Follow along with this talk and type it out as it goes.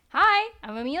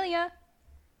I'm Amelia,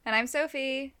 And I'm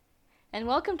Sophie. and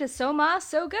welcome to So Ma,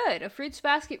 So Good, a Fruits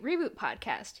Basket reboot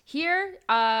podcast. Here,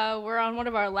 we're on one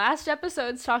of our last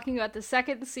episodes talking about the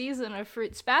second season of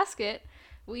Fruits Basket.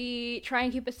 We try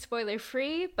and keep it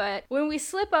spoiler-free, but when we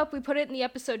slip up, we put it in the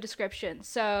episode description,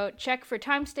 so check for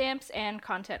timestamps and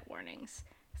content warnings.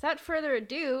 Without further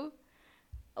ado,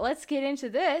 let's get into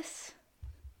this.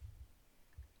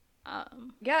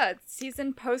 Yeah,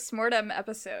 season post-mortem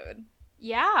episode.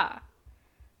 Yeah.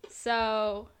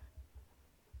 So,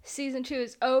 season 2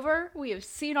 is over. We have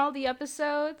seen all the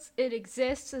episodes. It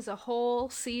exists as a whole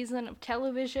season of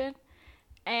television.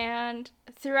 And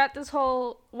throughout this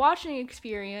whole watching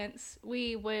experience,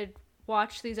 we would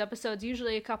watch these episodes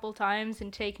usually a couple times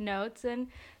and take notes. And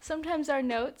sometimes our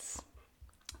notes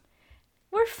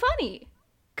were funny.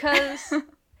 Because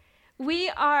we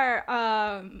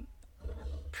are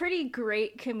pretty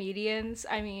great comedians.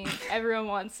 I mean, everyone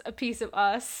wants a piece of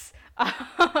us. We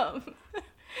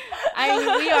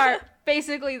are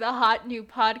basically the hot new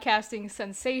podcasting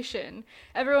sensation.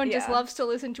 Everyone just loves to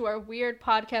listen to our weird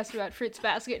podcast about Fruits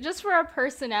Basket just for our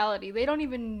personality. They don't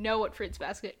even know what Fruits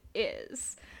Basket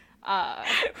is.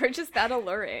 We're just that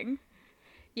alluring.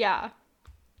 Yeah.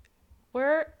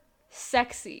 We're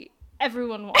sexy.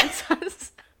 Everyone wants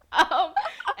us.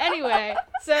 Anyway,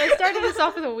 so starting this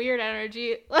off with a weird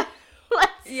energy. Let's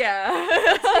do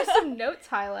some notes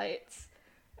highlights.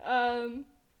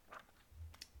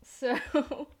 So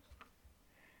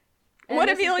what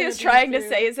Amelia's trying to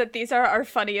say is that these are our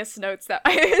funniest notes that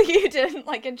you didn't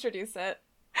introduce it.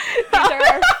 These are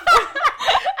our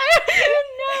I don't even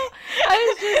know. I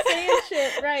was just saying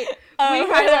shit, right. We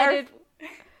highlighted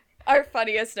our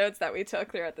funniest notes that we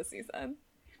took throughout the season.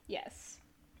 Yes.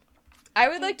 I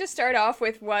would like to start off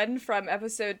with one from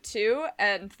episode 2,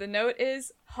 and the note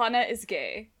is, Hana is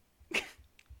gay.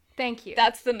 Thank you.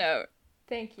 That's the note.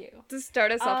 Thank you. To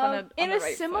start us off on the in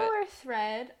right a similar foot.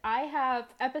 thread, I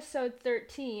have episode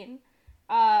 13,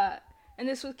 and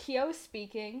this was Kyo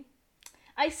speaking.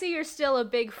 I see you're still a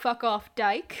big fuck-off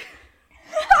dyke.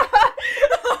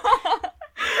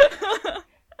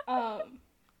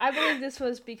 I believe this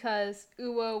was because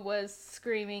Uwo was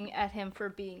screaming at him for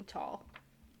being tall.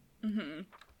 Mm-hmm.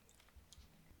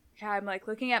 Yeah, I'm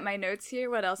looking at my notes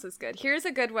here. What else is good? Here's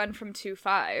a good one from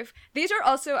 2-5. These are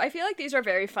also, I feel like these are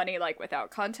very funny, without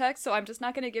context, so I'm just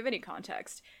not going to give any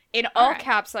context. In all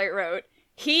caps, I wrote,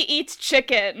 he eats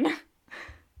chicken. Okay.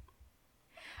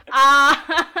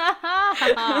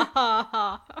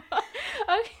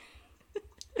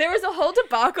 There was a whole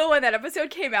debacle when that episode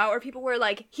came out where people were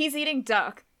like, he's eating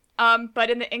duck.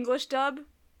 But in the English dub,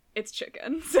 it's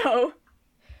chicken, so...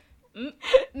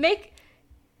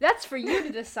 That's for you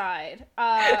to decide.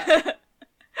 I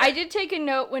did take a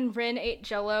note when Rin ate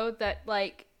Jell-O that,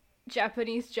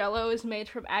 Japanese Jell-O is made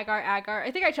from agar-agar.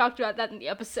 I think I talked about that in the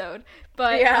episode.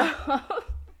 But, yeah.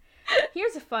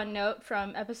 Here's a fun note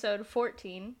from episode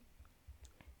 14.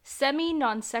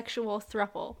 Semi-non-sexual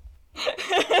thruple.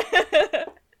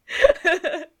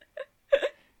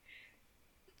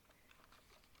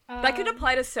 That could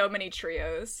apply to so many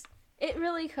trios. It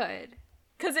really could.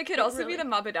 Because it could also be the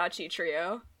Mabudachi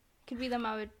trio. Could be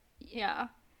the yeah.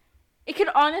 It could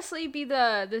honestly be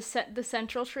the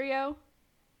central trio.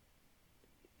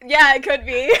 Yeah, it could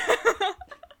be.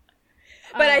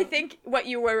 But I think what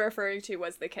you were referring to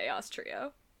was the Chaos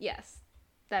trio. Yes,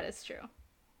 that is true.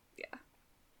 Yeah.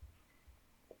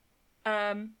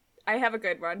 I have a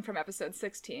good one from episode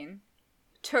 16.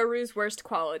 Toru's worst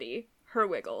quality, her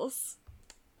wiggles.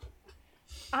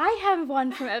 I have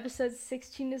one from episode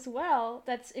 16 as well,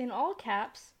 that's in all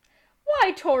caps.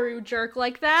 Why Toru jerk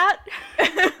like that?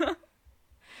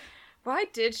 Why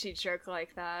did she jerk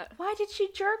like that? Why did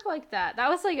she jerk like that? That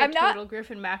was a total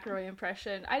Griffin McElroy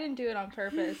impression. I didn't do it on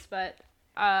purpose, but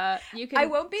you can... I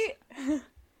won't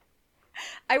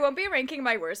be ranking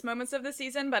my worst moments of the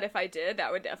season, but if I did,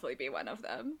 that would definitely be one of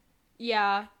them.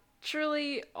 Yeah,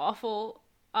 truly awful.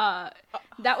 That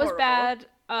was horrible. bad.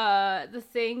 The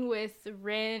thing with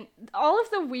Rin, all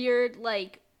of the weird,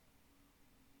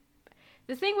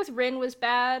 the thing with Rin was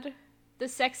bad. The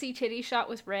sexy titty shot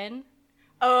with Rin.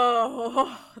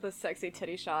 Oh, the sexy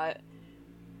titty shot.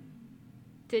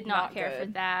 Did not care for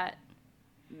that.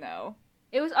 No.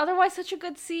 It was otherwise such a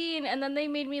good scene, and then they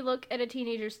made me look at a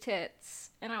teenager's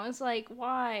tits. And I was like,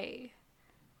 why?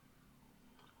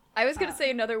 I was gonna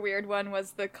say another weird one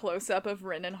was the close-up of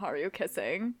Rin and Haru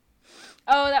kissing.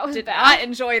 Oh, that was bad. Did not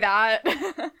enjoy that.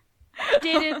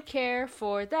 Didn't care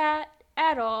for that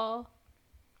at all.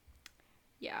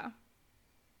 Yeah.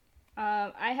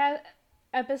 I had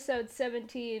episode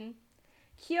 17.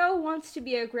 Kyo wants to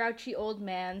be a grouchy old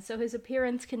man so his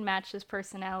appearance can match his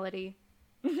personality.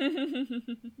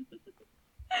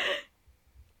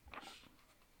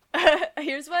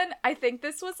 Here's one. I think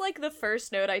this was like the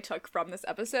first note I took from this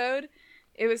episode.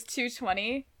 It was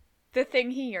 220. The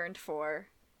thing he yearned for.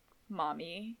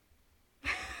 Mommy.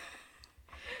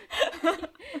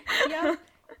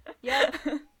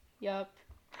 Yep.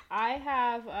 I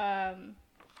have,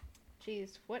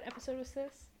 geez, what episode was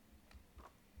this?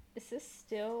 Is this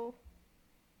still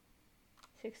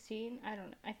 16? I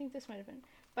don't know. I think this might have been.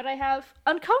 But I have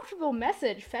uncomfortable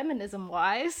message,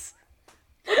 feminism-wise.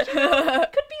 Could be a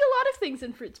lot of things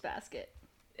in Fruits Basket.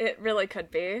 It really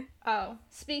could be. Oh,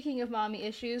 speaking of mommy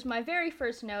issues, my very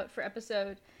first note for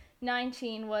episode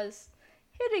 19 was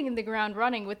hitting the ground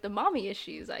running with the mommy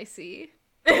issues I see.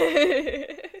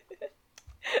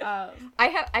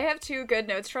 I have two good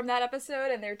notes from that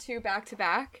episode, and they're two back to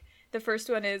back. The first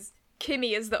one is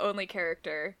Kimmy is the only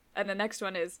character, and the next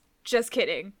one is just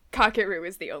kidding. Kakeru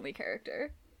is the only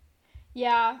character.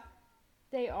 Yeah,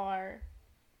 they are.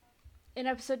 In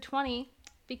episode 20,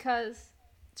 because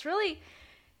it's really,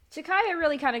 Takaya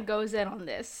really kind of goes in on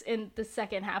this in the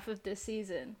second half of this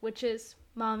season, which is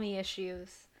mommy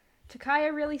issues.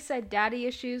 Takaya really said daddy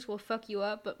issues will fuck you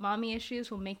up, but mommy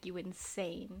issues will make you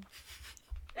insane.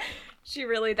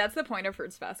 That's the point of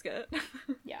Fruits Basket.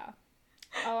 Yeah.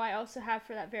 Oh, I also have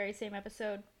for that very same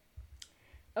episode,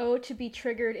 oh, to be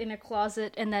triggered in a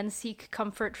closet and then seek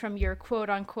comfort from your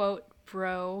quote-unquote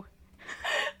bro.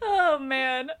 Oh,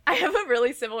 man. I have a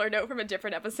really similar note from a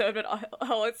different episode, but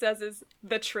all it says is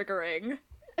the triggering.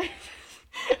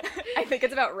 I think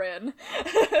it's about Rin.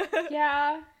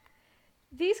 Yeah.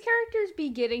 These characters be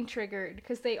getting triggered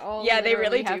because they all they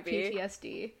really have do be.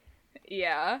 PTSD.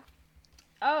 Yeah.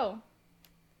 Oh.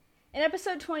 In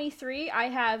episode 23, I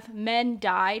have Men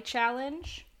Die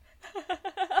Challenge.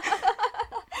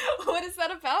 What is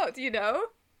that about? Do you know?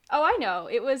 Oh, I know.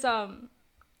 It was,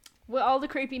 with all the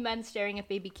creepy men staring at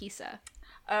baby Kisa.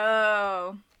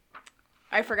 Oh.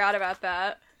 I forgot about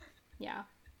that. Yeah.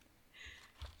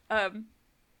 I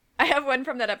have one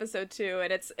from that episode too,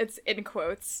 and it's in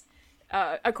quotes.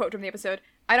 A quote from the episode.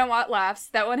 I don't want laughs.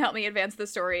 That one helped me advance the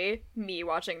story. Me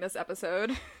watching this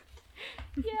episode.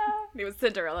 Yeah. It was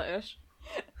Cinderella-ish.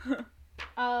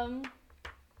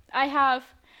 I have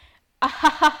ah ha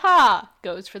ha ha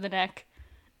goes for the neck.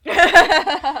 Is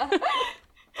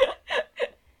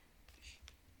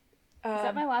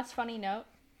that my last funny note?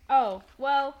 Oh,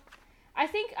 well, I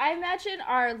imagine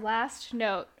our last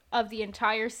note of the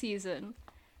entire season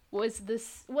was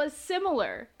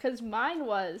similar, because mine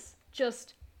was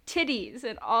just titties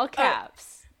in all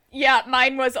caps. Yeah,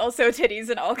 mine was also titties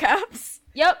in all caps.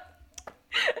 Yep.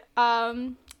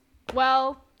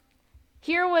 Well,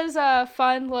 here was a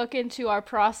fun look into our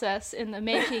process in the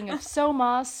making of So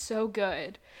Ma So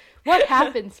Good. What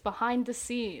happens behind the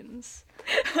scenes?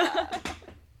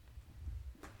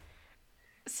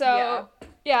 Yeah,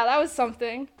 that was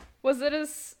something. Was it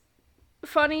as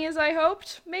funny as I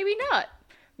hoped? Maybe not.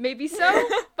 Maybe so,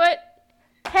 but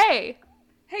hey.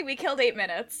 Hey, we killed 8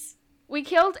 minutes. We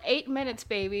killed 8 minutes,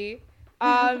 baby.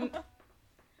 Now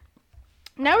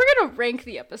we're gonna rank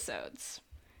the episodes.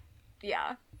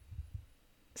 Yeah.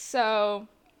 So,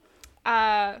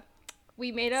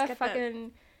 we made a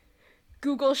fucking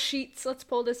Google Sheets. Let's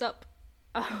pull this up.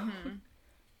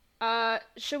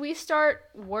 Should we start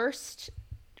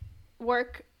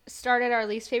start at our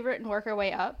least favorite and work our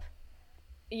way up?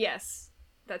 Yes.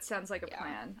 That sounds like a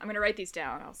plan. I'm gonna write these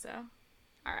down also.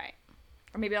 Alright.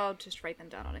 Or maybe I'll just write them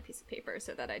down on a piece of paper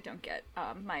so that I don't get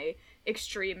my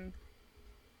extremely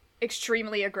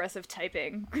aggressive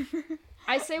typing.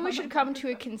 I say we should come to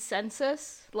a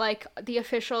consensus, like the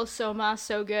official Soma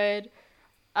So Good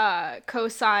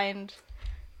co-signed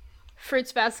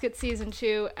Fruits Basket Season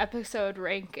 2 episode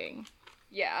ranking.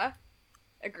 Yeah.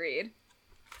 Agreed.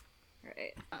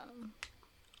 Right.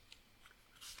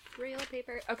 Real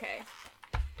paper. Okay.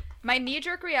 My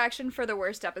knee-jerk reaction for the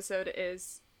worst episode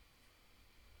is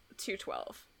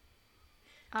 212.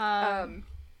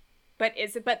 But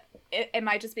am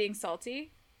I just being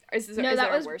salty? Is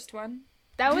there a worst one?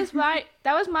 That was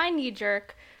my knee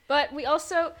jerk. But we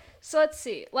also, so let's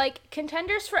see, like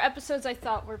contenders for episodes I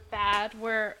thought were bad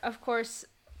were, of course,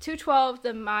 212,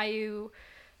 the Mayu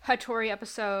Hattori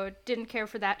episode. Didn't care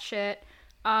for that shit.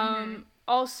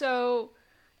 Also,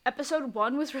 episode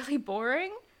 1 was really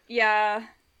boring. Yeah.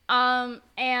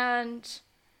 And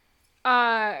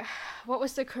what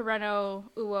was the Kureno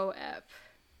Uo ep?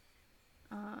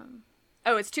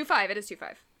 Oh, it's 2-5. It is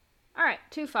 2-5. All right,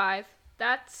 2-5.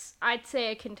 That's, I'd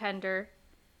say, a contender.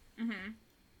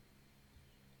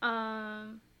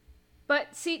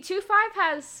 But see, 2-5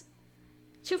 has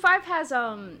 2-5 has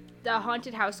the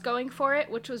haunted house going for it,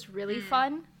 which was really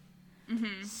fun.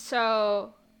 Mm-hmm.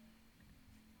 So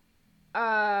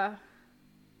I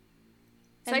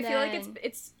feel like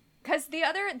it's because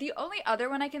the only other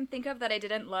one I can think of that I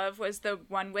didn't love was the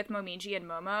one with Momiji and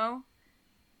Momo,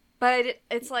 but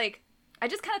it's like I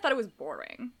just kind of thought it was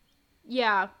boring.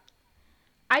 Yeah,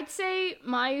 I'd say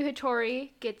Mayu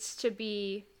Hitori gets to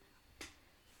be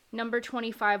number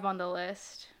 25 on the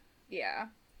list. Yeah.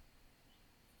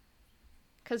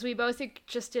 Because we both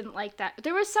just didn't like that.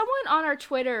 There was someone on our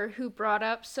Twitter who brought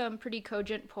up some pretty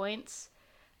cogent points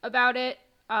about it,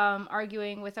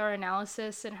 arguing with our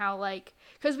analysis and how, like,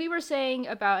 because we were saying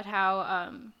about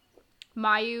how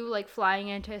Mayu, like, flying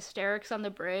into hysterics on the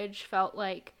bridge felt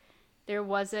like there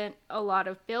wasn't a lot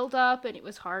of build-up and it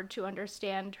was hard to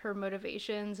understand her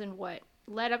motivations and what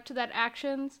led up to that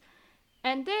actions.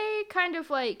 And they kind of,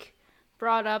 like,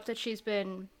 brought up that she's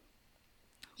been,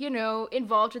 you know,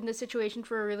 involved in this situation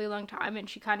for a really long time, and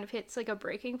she kind of hits, like, a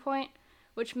breaking point,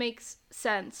 which makes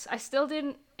sense. I still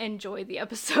didn't enjoy the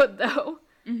episode, though.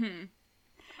 Mm-hmm.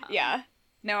 Yeah.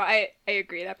 No, I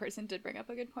agree. That person did bring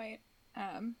up a good point.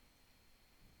 But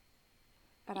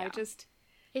yeah.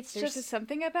 there's just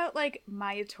something about, like,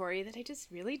 Mayutori that I just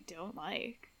really don't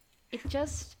like.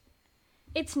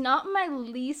 It's not my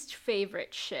least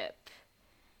favorite ship.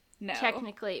 No.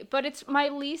 Technically, but it's my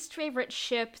least favorite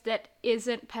ship that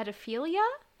isn't pedophilia.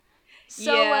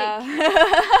 So, like,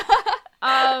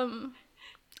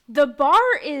 the bar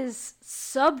is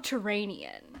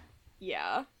subterranean.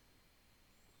 Yeah.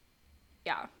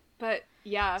 Yeah. But,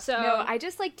 yeah. So, no, I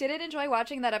just, like, didn't enjoy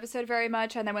watching that episode very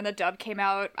much, and then when the dub came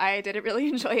out, I didn't really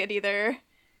enjoy it either.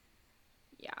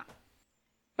 Yeah.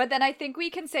 But then I think we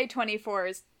can say 24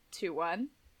 is 2-1,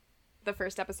 the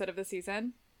first episode of the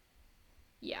season.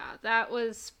 Yeah, that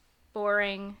was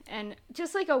boring and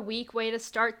just like a weak way to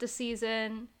start the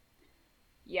season.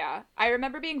 Yeah, I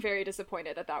remember being very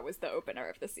disappointed that was the opener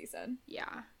of the season.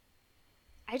 Yeah.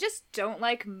 I just don't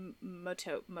like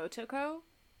Motoko.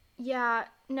 Yeah,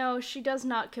 no, she does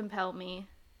not compel me.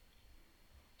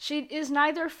 She is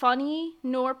neither funny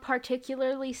nor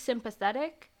particularly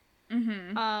sympathetic.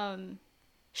 Mm-hmm.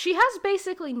 She has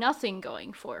basically nothing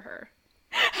going for her.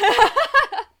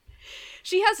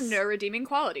 She has no redeeming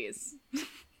qualities.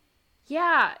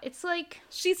 Yeah, it's like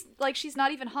she's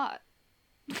not even hot.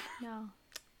 No.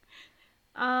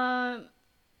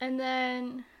 And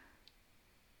then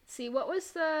see, what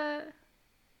was the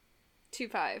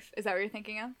 2-5? Is that what you're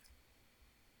thinking of?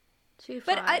 2-5.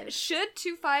 But should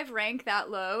 2-5 rank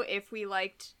that low if we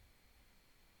liked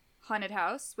Haunted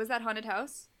House? Was that Haunted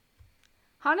House?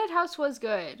 Haunted House was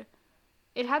good.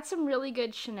 It had some really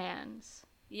good shenanigans.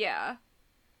 Yeah.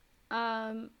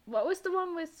 What was the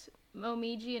one with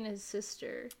Momiji and his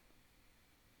sister?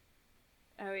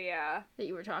 Oh, yeah. That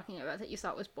you were talking about that you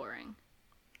thought was boring?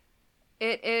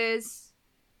 It is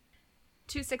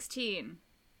 216.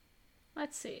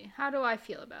 Let's see. How do I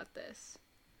feel about this?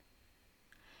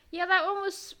 Yeah, that one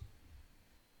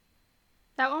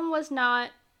was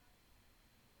not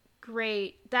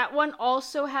great. That one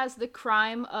also has the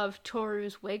crime of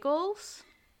Toru's Wiggles.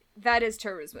 That is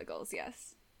Toru's Wiggles,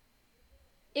 yes.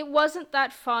 It wasn't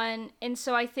that fun, and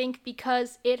so I think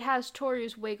because it has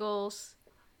Toru's Wiggles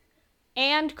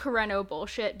and Kureno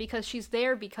bullshit, because she's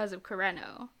there because of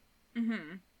Kureno.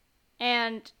 Mm-hmm.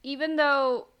 And even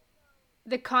though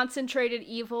the concentrated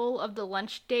evil of the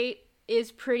lunch date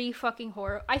is pretty fucking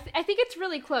horrible, I think it's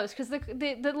really close, because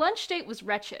the lunch date was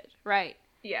wretched, right?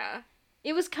 Yeah.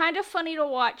 It was kind of funny to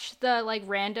watch the, like,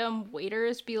 random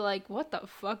waiters be like, what the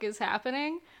fuck is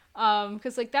happening?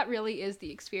 Because, like, that really is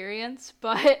the experience,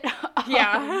 but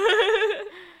yeah.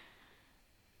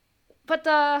 But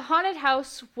the haunted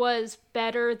house was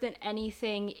better than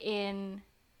anything in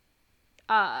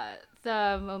the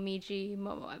Momiji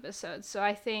Momo episode, so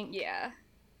I think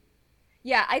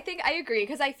yeah, I think I agree,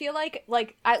 because I feel like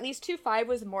at least 2-5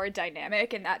 was more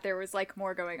dynamic in that there was, like,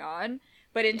 more going on,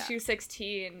 but in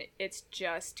 216 it's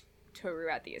just Toru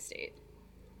at the estate.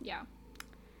 Yeah.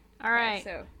 All right. Okay,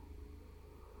 so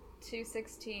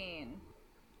 216.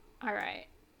 All right.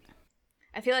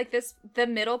 I feel like the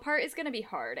middle part is gonna be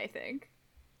hard, I think.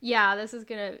 Yeah, this is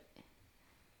gonna...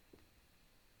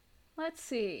 Let's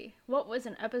see. What was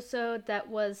an episode that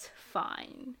was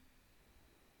fine?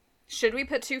 Should we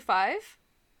put 2-5?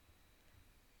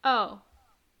 Oh.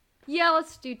 Yeah,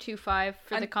 let's do 2-5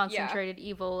 for the concentrated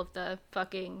evil of the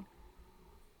fucking...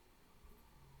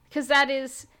 Because that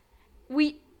is...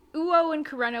 Uo and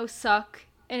Kureno suck,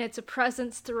 and it's a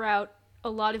presence throughout a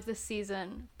lot of the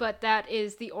season, but that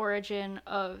is the origin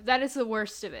of... That is the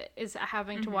worst of it, is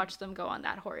having to watch them go on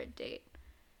that horrid date.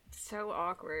 So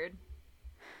awkward.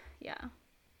 Yeah.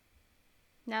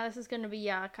 Now this is going to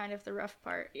be, kind of the rough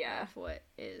part of what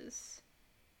is.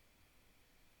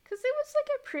 Because it was, like,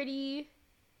 a pretty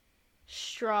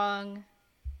strong...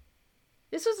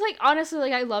 This was, like, honestly,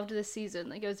 like, I loved this season.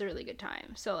 Like, it was a really good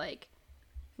time. So, like,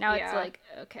 now it's, like,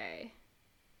 okay.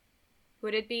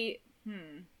 Would it be...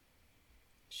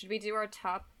 Should we do our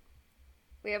top...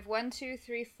 We have 1, 2,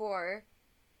 3, 4.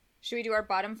 Should we do our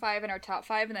bottom 5 and our top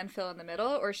 5 and then fill in the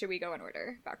middle? Or should we go in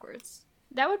order, backwards?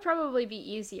 That would probably be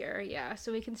easier, yeah.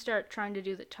 So we can start trying to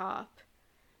do the top.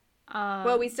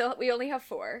 Well, we only have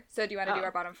 4. So do you want to do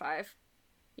our bottom 5?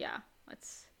 Yeah,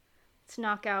 let's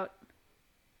knock out.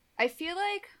 I feel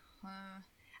like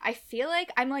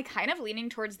I'm, like, kind of leaning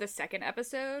towards the second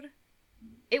episode.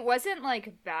 It wasn't,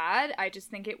 like, bad. I just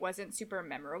think it wasn't super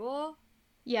memorable.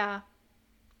 Yeah.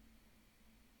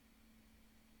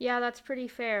 Yeah, that's pretty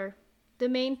fair. The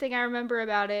main thing I remember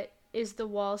about it is the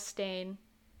wall stain.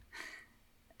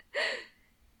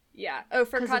 Yeah. Oh,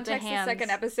 for context, the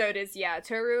second episode is,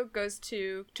 Toru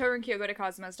and Kyo go to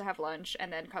Kazuma's to have lunch,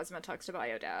 and then Kazuma talks to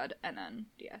Bio Dad, and then,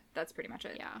 that's pretty much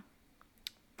it. Yeah.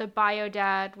 The Bio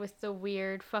Dad with the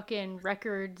weird fucking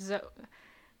records.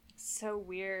 So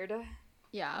weird.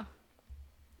 Yeah.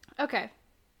 Okay.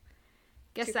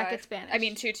 Guess that gets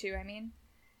banished. 2-2, I mean.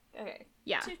 Okay.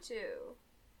 Yeah. 2-2.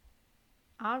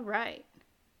 All right.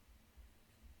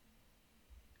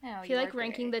 Oh, I feel like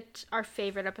ranking our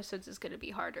favorite episodes is going to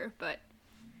be harder, but...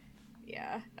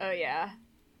 Yeah. Oh, yeah.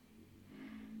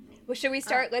 Well, should we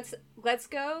start? Let's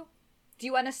go. Do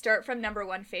you want to start from number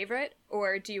 1 favorite,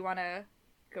 or do you want to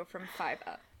go from 5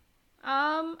 up?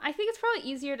 I think it's probably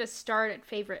easier to start at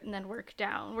favorite and then work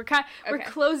down. We're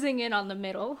closing in on the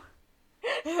middle.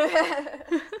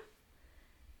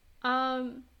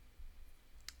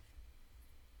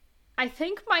 I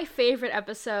think my favorite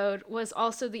episode was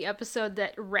also the episode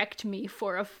that wrecked me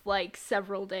for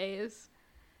several days.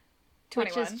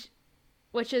 21.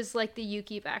 Which is like the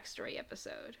Yuki backstory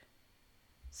episode.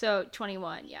 So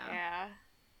 21, yeah. Yeah.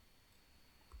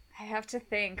 I have to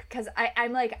think, because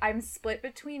I'm split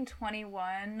between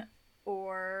 21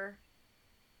 or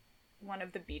one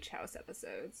of the Beach House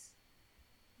episodes.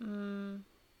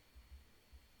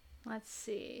 Let's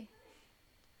see.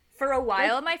 For a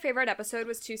while, my favorite episode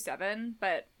was 2-7,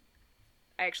 but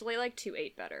I actually like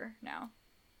 2-8 better now.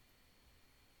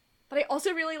 But I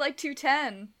also really like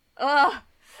 2-10. Ugh!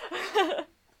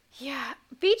 Yeah.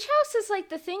 Beach House is, like,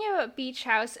 the thing about Beach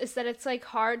House is that it's, like,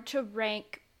 hard to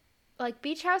rank. Like,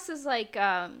 Beach House is, like,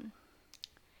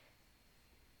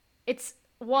 it's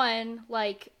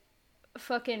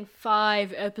fucking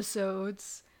 5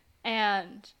 episodes,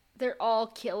 and they're all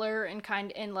killer and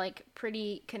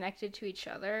pretty connected to each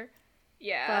other.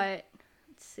 Yeah. But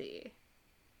let's see.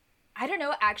 I don't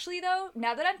know, actually, though,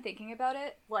 now that I'm thinking about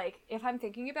it, like, if I'm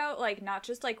thinking about, like, not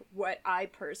just, like, what I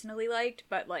personally liked,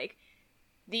 but, like,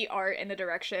 the art and the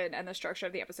direction and the structure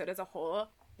of the episode as a whole,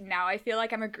 now I feel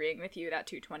like I'm agreeing with you that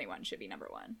 221 should be number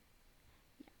 1.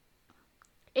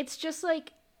 It's just,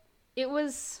 like, it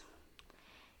was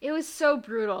so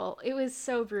brutal. It was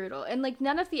so brutal. And, like,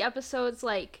 none of the episodes,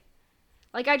 like,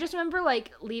 I just remember,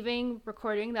 like, leaving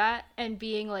recording that and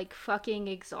being, like, fucking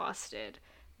exhausted.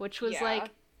 Which was,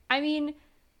 like, I mean,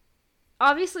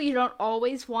 obviously you don't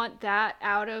always want that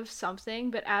out of something,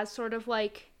 but as sort of,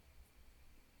 like,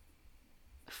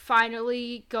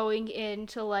 finally going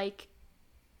into, like,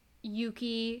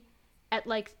 Yuki at,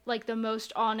 like the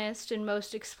most honest and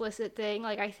most explicit thing,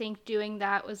 like, I think doing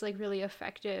that was, like, really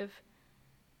effective.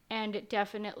 And it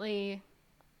definitely...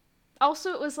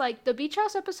 Also, it was, like, the Beach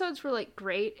House episodes were, like,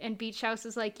 great, and Beach House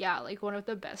is, like, yeah, like, one of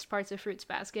the best parts of Fruits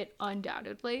Basket,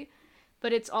 undoubtedly.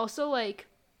 But it's also, like,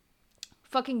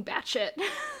 fucking batshit.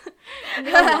 And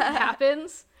then a lot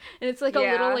happens, and it's, like, a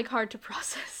little, like, hard to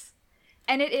process.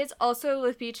 And it is also,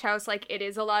 with Beach House, like, it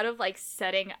is a lot of, like,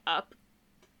 setting up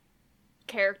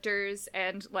characters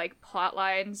and, like, plot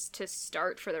lines to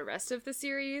start for the rest of the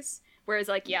series. Whereas,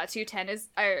 like,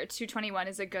 221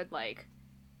 is a good, like...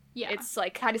 Yeah. It's,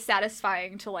 like, kind of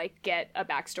satisfying to, like, get a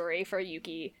backstory for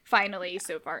Yuki finally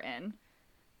so far in.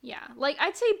 Yeah. Like,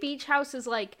 I'd say Beach House is,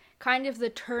 like, kind of the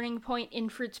turning point in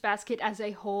Fruits Basket as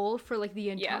a whole for, like, the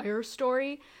entire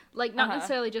story. Like, not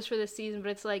necessarily just for this season,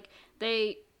 but it's, like,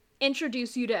 they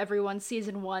introduce you to everyone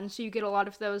season 1, so you get a lot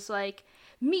of those, like,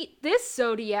 meet this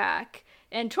Zodiac,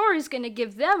 and Toru's gonna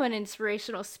give them an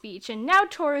inspirational speech, and now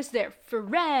Toru's their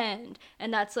friend,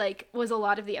 and that's, like, was a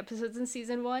lot of the episodes in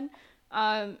season 1.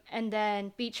 And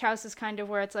then Beach House is kind of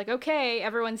where it's like, okay,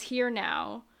 everyone's here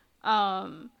now.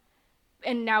 And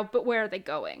now, but where are they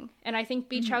going? And I think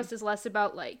Beach House is less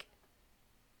about, like,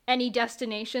 any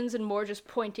destinations and more just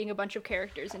pointing a bunch of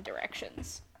characters in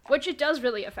directions. which it does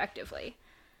really effectively.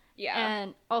 Yeah.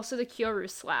 And also the Kyoru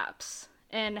slaps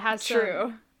and has True.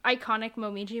 some iconic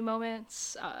Momiji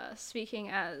moments, speaking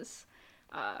as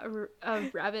a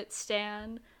rabbit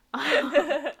stan.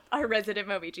 Our resident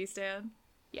Momiji stan.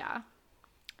 Yeah.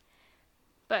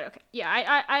 But okay.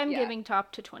 Yeah, I'm Yeah. giving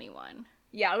top to 21.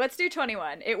 Yeah, let's do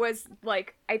 21. It was,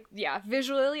 like,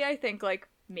 visually, I think, like,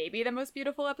 maybe the most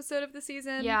beautiful episode of the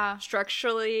season. Yeah.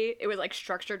 Structurally, it was, like,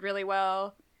 structured really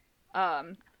well.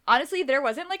 Honestly, there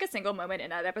wasn't, like, a single moment in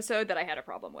that episode that I had a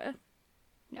problem with.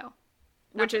 No.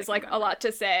 Which is, like, a lot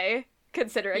to say,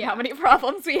 considering how Yeah. many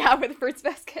problems we have with Fruits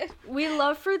Basket. We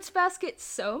love Fruits Basket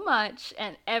so much,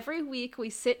 and every week we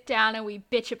sit down and we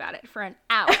bitch about it for an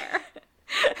hour.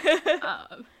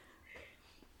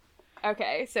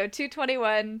 Okay, so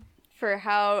 221 for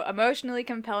how emotionally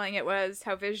compelling it was,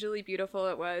 how visually beautiful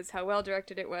it was, how well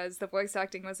directed it was, the voice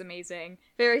acting was amazing,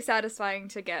 very satisfying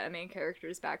to get a main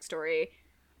character's backstory.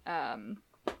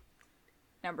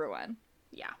 Number 1.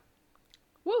 Yeah.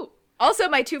 Woo! Also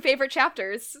my 2 favorite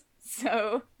chapters,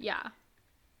 so... Yeah.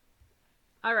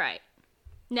 All right.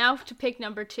 Now to pick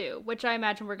number 2, which I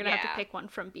imagine we're going to have to pick one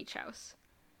from Beach House.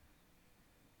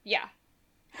 Yeah.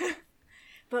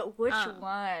 But which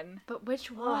one? But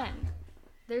which one?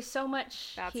 There's so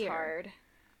much That's here.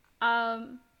 hard.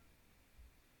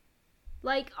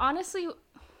 Like, honestly,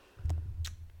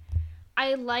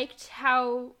 I liked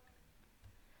how...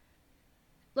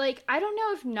 Like, I don't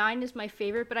know if 9 is my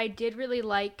favorite, but I did really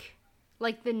like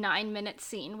the 9-minute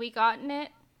scene we got in it.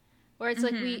 Where it's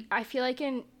like, I feel like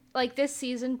in, like, this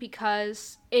season,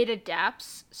 because it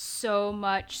adapts so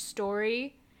much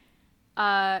story,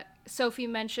 Sophie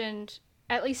mentioned,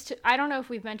 at least, I don't know if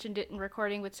we've mentioned it in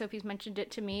recording, but Sophie's mentioned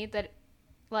it to me, that,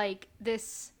 like,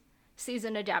 this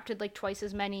season adapted, like, twice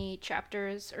as many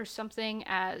chapters or something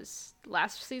as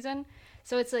last season.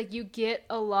 So it's like you get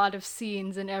a lot of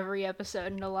scenes in every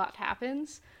episode and a lot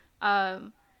happens,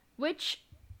 which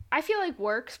I feel like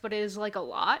works, but it is, like, a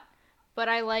lot. But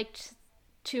I liked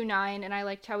 2-9, and I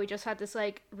liked how we just had this,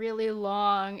 like, really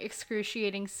long,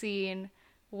 excruciating scene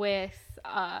with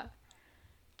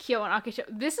Kyo and Akito.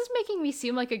 This is making me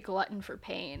seem like a glutton for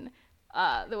pain,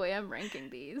 the way I'm ranking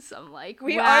these. I'm like,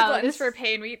 we wow, are gluttons for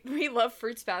pain. We love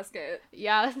Fruits Basket.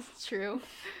 Yeah, that's true.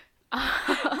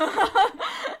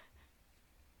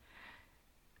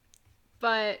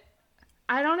 But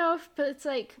I don't know if, but it's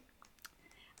like...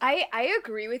 I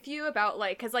agree with you about,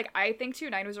 like, because, like, I think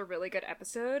 2-9 was a really good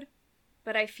episode,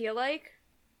 but I feel like,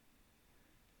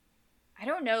 I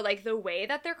don't know, like, the way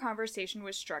that their conversation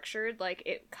was structured, like,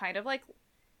 it kind of, like,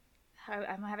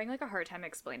 I'm having, like, a hard time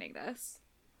explaining this.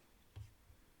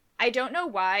 I don't know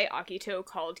why Akito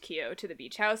called Kyo to the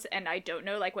beach house, and I don't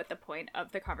know, like, what the point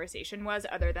of the conversation was,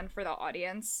 other than for the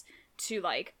audience to,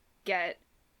 like, get,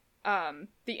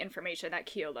 the information that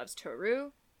Kyo loves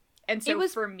Toru. And so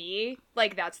for me,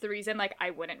 like, that's the reason, like, I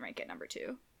wouldn't rank it number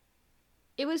 2.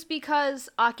 It was because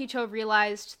Akito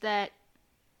realized that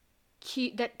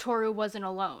that Toru wasn't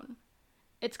alone.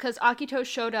 It's because Akito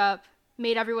showed up,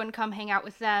 made everyone come hang out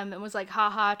with them, and was like,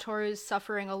 haha, Toru's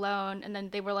suffering alone. And then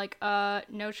they were like,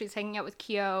 no, she's hanging out with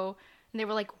Kyo. And they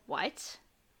were like, what?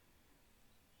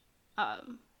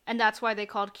 And that's why they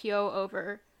called Kyo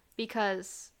over,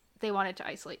 because they wanted to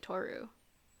isolate Toru.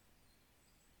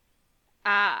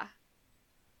 Ah.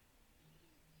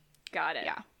 Got it.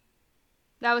 Yeah.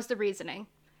 That was the reasoning.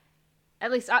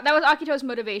 At least, that was Akito's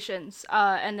motivations.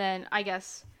 And then, I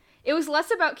guess, it was less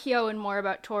about Kyo and more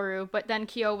about Toru, but then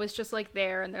Kyo was just, like,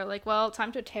 there, and they're like, well,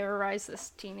 time to terrorize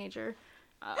this teenager.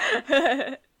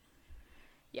 Yeah.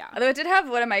 Although it did have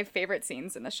one of my favorite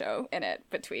scenes in the show in it,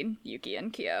 between Yuki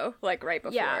and Kyo, like, right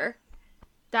before. Yeah.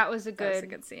 That was a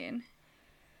good scene.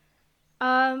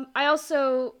 I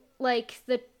also, like,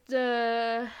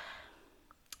 the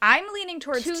I'm leaning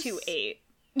towards 2-8.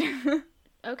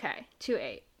 Okay,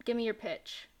 2-8. Give me your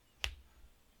pitch.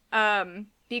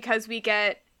 Because we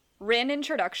get Rin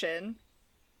introduction,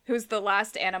 who's the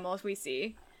last animal we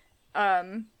see.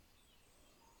 And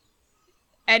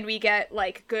we get,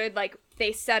 like, good, like,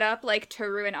 they set up, like,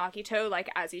 Toru and Akito, like,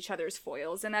 as each other's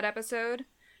foils in that episode.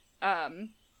 And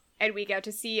we get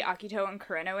to see Akito and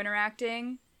Kureno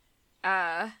interacting.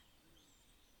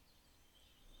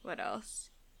 What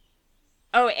else?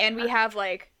 Oh, and we have,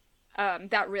 like,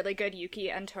 that really good Yuki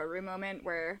and Toru moment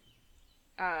where,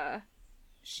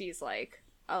 she's like,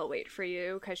 I'll wait for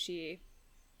you,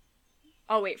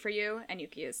 and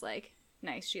Yuki is like,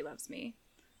 nice, she loves me.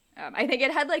 I think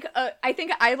it had, like, I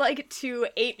think I like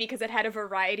 2-8 because it had a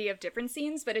variety of different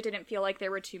scenes, but it didn't feel like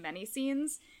there were too many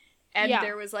scenes. And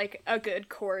there was, like, a good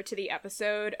core to the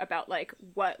episode about, like,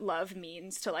 what love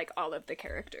means to, like, all of the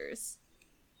characters.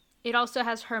 It also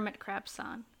has Hermit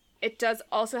Crab-san. It does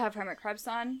also have Hermit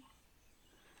Crab-san.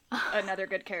 Another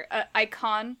good character.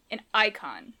 Icon. An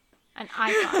icon. An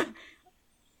icon.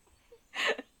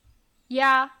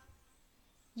 Yeah.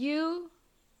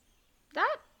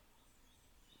 That?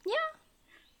 Yeah.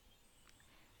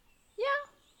 Yeah.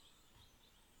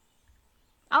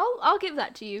 I'll give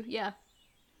that to you, yeah.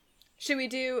 Should we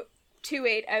do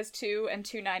 2-8 as 2 and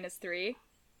 2-9 as 3?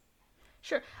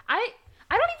 Sure. I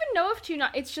don't even know if 2-9...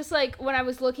 It's just, like, when I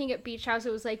was looking at Beach House,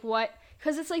 it was like, what...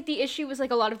 Because it's, like, the issue was,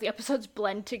 like, a lot of the episodes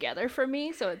blend together for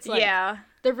me, so it's, like... Yeah.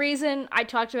 The reason I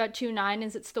talked about 2-9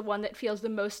 is it's the one that feels the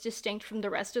most distinct from the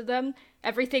rest of them.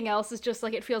 Everything else is just,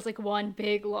 like, it feels like one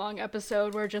big, long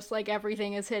episode where just, like,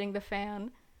 everything is hitting the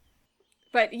fan.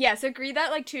 But, yes, agree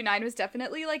that, like, 2-9 was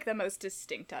definitely, like, the most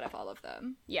distinct out of all of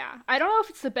them. Yeah. I don't know if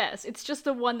it's the best. It's just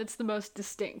the one that's the most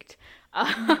distinct.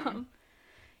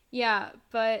 Yeah,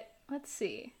 but let's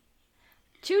see.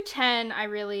 210 I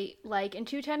really like, and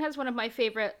 210 has one of my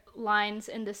favorite lines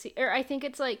in the I think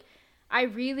it's like, I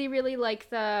really, really like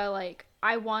the, like,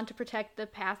 I want to protect the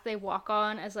path they walk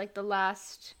on as, like, the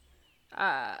last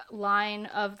line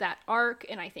of that arc,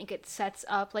 and I think it sets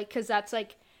up, like, because that's,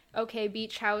 like, okay,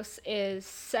 Beach House is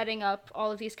setting up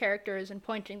all of these characters and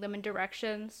pointing them in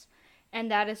directions, and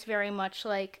that is very much,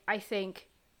 like, I think,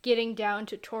 getting down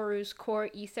to Toru's core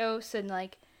ethos and,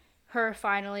 like, her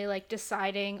finally, like,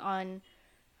 deciding on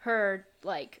her,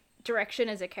 like, direction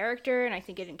as a character, and I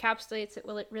think it encapsulates it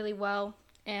really well,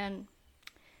 and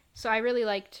so I really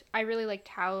liked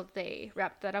how they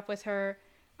wrapped that up with her.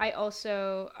 I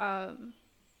also,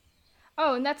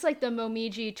 oh, and that's, like, the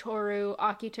Momiji Toru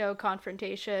Akito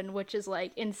confrontation, which is,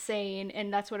 like, insane,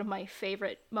 and that's one of my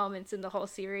favorite moments in the whole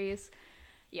series.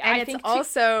 Yeah, and I it's think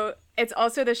also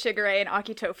the Shigure and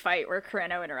Akito fight where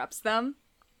Kureno interrupts them.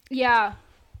 Yeah.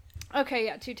 Okay,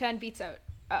 yeah, 210 beats out.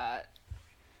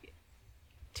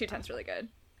 210's really good.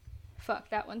 Fuck,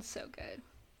 that one's so good.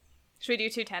 Should we do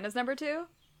 210 as number 2?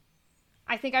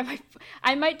 I think I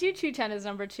might do 210 as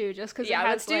number 2 just because it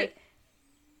has, like...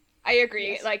 I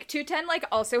agree. Yes. Like, 210, like,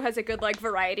 also has a good, like,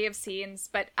 variety of scenes,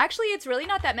 but actually it's really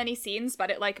not that many scenes,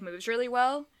 but it, like, moves really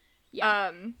well.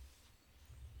 Yeah.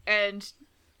 And,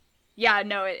 yeah,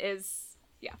 no, it is...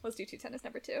 Yeah, let's do 210 as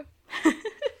number 2.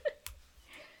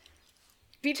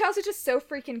 Beach House is just so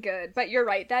freaking good, but you're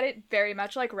right that it very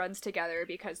much, like, runs together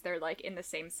because they're, like, in the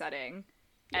same setting.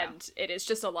 Yeah. And it is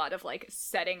just a lot of, like,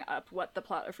 setting up what the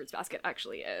plot of Fruits Basket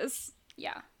actually is.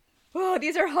 Yeah. Oh,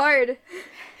 these are hard!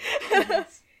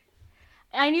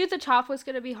 I knew the top was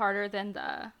going to be harder than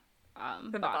the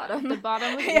bottom. The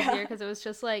bottom was easier because it was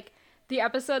just, like, the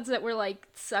episodes that were, like,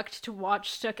 sucked to watch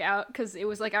stuck out because it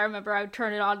was, like, I remember I would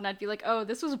turn it on and I'd be like, oh,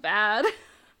 this was bad.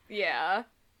 Yeah.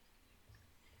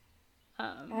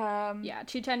 Yeah,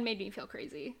 210 made me feel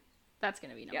crazy. That's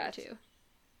gonna be number 2.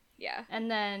 Yeah.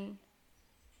 And then,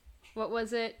 what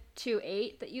was it?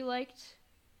 2-8 that you liked?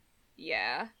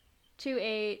 Yeah.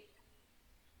 2-8.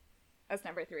 That's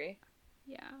number 3.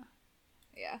 Yeah.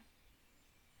 Yeah.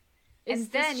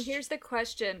 And then, here's the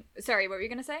question. Sorry, what were you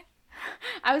gonna say?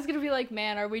 I was gonna be like,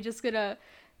 man, are we just gonna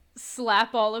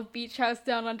slap all of Beach House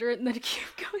down under it and then keep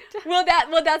going down? Well,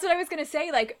 that's what I was gonna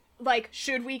say, like,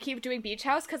 should we keep doing Beach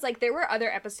House? Because, like, there were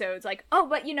other episodes, like, oh,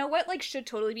 but you know what, like, should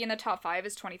totally be in the top 5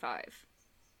 is 25.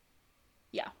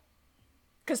 Yeah.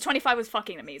 Because 25 was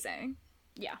fucking amazing.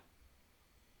 Yeah.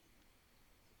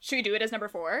 Should we do it as number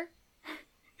 4?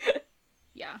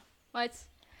 Yeah. Let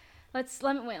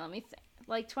me think.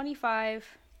 Like, 25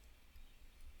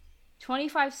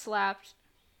 slapped.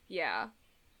 Yeah.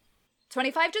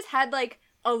 25 just had, like,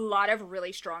 a lot of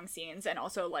really strong scenes and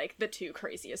also, like, the 2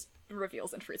 craziest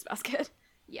reveals in Fruits Basket.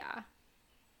 Yeah.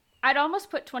 I'd almost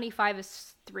put 25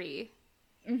 as 3.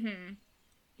 Mm-hmm.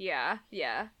 Yeah.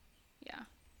 Yeah.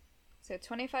 So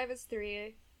 25 is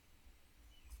 3.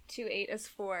 2-8 is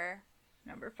 4.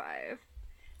 Number 5.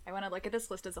 I want to look at this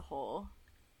list as a whole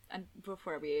and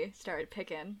before we start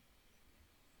picking.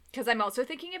 Because I'm also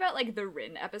thinking about, like, the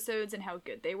Rin episodes and how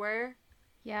good they were.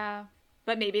 Yeah.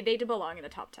 But maybe they did belong in the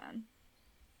top 10.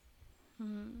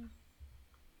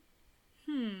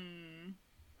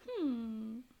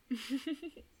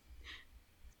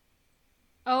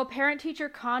 Oh, parent-teacher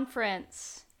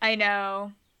conference. I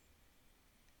know.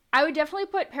 I would definitely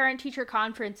put parent-teacher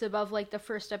conference above, like, the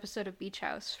first episode of Beach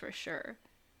House, for sure.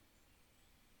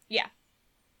 Yeah.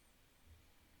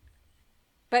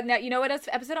 But now, you know what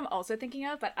episode I'm also thinking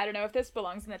of? But I don't know if this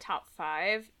belongs in the top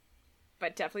 5,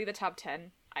 but definitely the top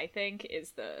 10, I think,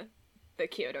 is the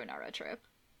Kyoto Nara trip.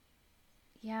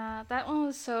 Yeah, that one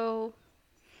was so...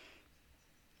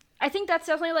 I think that's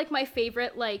definitely, like, my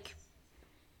favorite, like,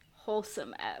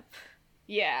 wholesome ep.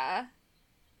 Yeah.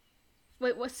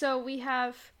 Wait, so we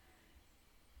have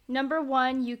number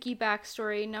 1, Yuki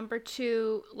backstory. Number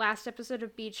 2, last episode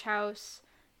of Beach House.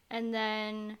 And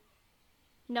then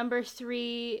number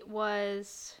 3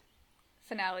 was...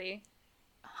 Finale.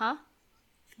 Huh?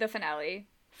 The finale.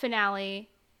 Finale.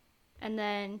 And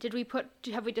then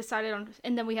have we decided on...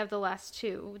 And then we have the last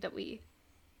 2 that we...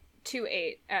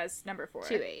 2-8 as number 4.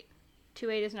 2-8.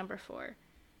 2-8 is number 4.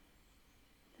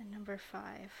 Then number 5.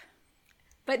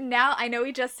 But now, I know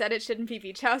we just said it shouldn't be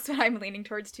Beach House, but I'm leaning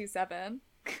towards 2-7.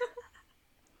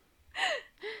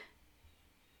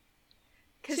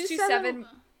 Because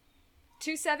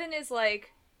 2-7 is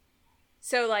like...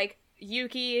 So, like,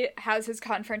 Yuki has his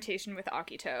confrontation with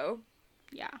Akito.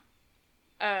 Yeah.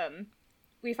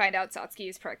 We find out Satsuki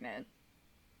is pregnant.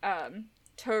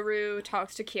 Toru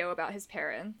talks to Kyo about his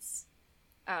parents.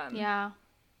 Yeah.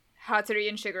 Hatsuri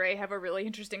and Shigure have a really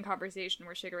interesting conversation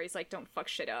where Shigure's like, don't fuck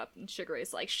shit up. And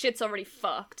Shigure's like, shit's already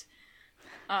fucked.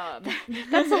 That's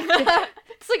like,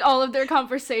 it's like all of their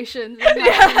conversations.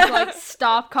 Yeah. Like,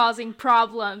 stop causing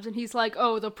problems. And he's like,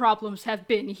 oh, the problems have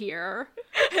been here.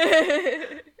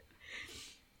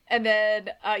 And then,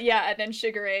 and then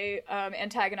Shigure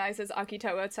antagonizes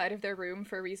Akito outside of their room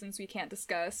for reasons we can't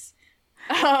discuss.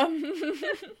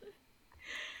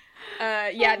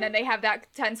 And then they have that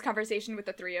tense conversation with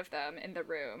the 3 of them in the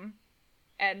room.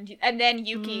 And then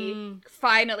Yuki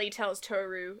finally tells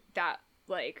Toru that,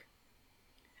 like,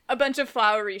 a bunch of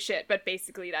flowery shit, but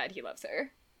basically that he loves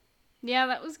her. Yeah,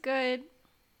 that was good.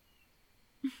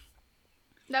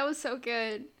 That was so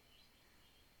good.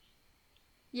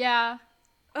 Yeah.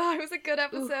 Oh, it was a good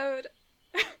episode.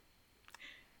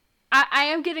 I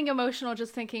am getting emotional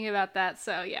just thinking about that,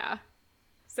 so yeah.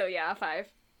 So yeah, 5.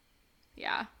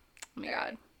 Yeah. Oh my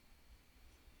god.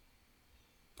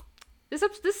 This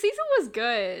season was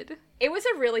good. It was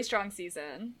a really strong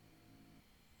season.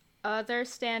 Other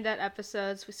standout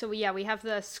episodes. So we have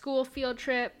the school field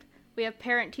trip. We have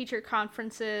parent-teacher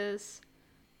conferences.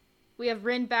 We have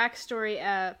Rin backstory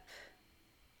ep.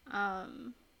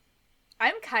 I'm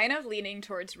kind of leaning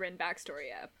towards Rin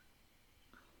backstory ep.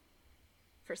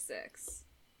 For 6.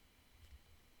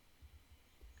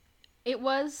 It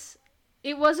was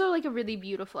a really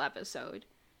beautiful episode.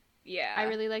 Yeah. I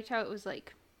really liked how it was,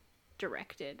 like,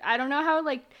 directed. I don't know how,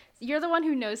 like, you're the one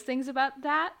who knows things about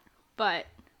that, but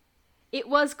it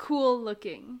was cool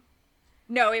looking.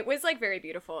 No, it was, like, very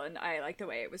beautiful, and I liked the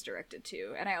way it was directed,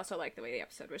 too. And I also liked the way the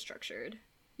episode was structured.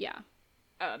 Yeah.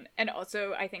 And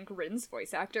also, I think Rin's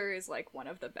voice actor is, like, one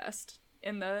of the best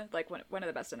in the, like, one of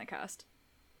the best in the cast.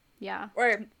 Yeah.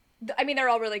 Or, I mean, they're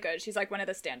all really good. She's, like, one of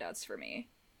the standouts for me.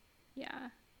 Yeah.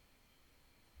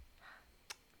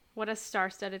 What a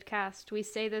star-studded cast. We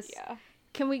say this... Yeah.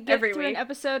 Can we get Every through week. an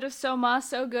episode of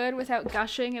So Good without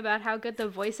gushing about how good the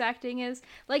voice acting is?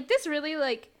 Like, this really,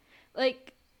 like,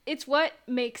 it's what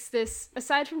makes this,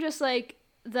 aside from just, like,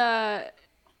 the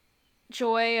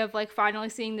joy of, like, finally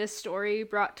seeing this story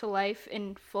brought to life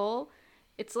in full,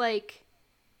 it's, like,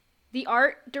 the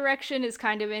art direction is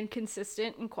kind of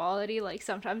inconsistent in quality. Like,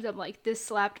 sometimes I'm like, this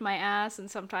slapped my ass, and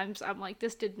sometimes I'm like,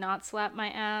 this did not slap my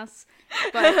ass.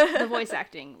 But the voice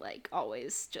acting, like,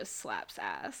 always just slaps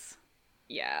ass.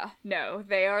 Yeah. No,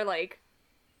 they are, like...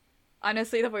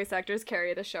 Honestly, the voice actors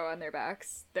carry the show on their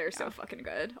backs. They're so fucking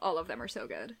good. All of them are so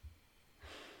good.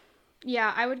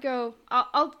 Yeah, I would go...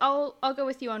 I'll go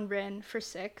with you on Rin for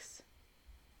 6.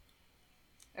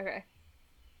 Okay.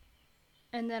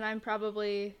 And then I'm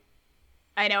probably...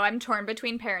 I know, I'm torn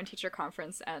between parent-teacher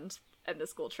conference and the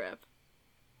school trip.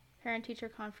 Parent-teacher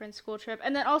conference, school trip.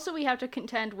 And then also we have to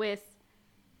contend with...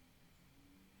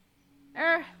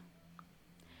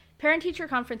 Parent-teacher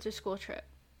conference or school trip.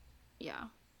 Yeah.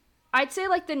 I'd say,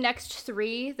 like, the next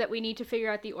 3 that we need to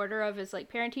figure out the order of is, like,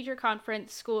 parent-teacher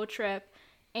conference, school trip,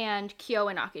 and Kyo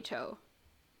and Akito.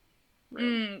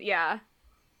 Yeah.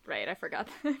 Right, I forgot.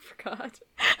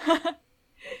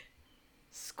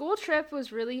 School trip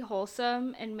was really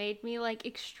wholesome and made me, like,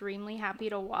 extremely happy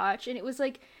to watch. And it was,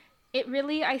 like, it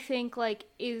really, I think, like,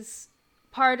 is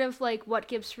part of, like, what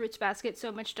gives Fruits Basket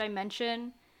so much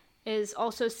dimension is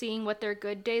also seeing what their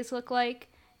good days look like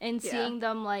and seeing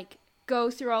them, like, go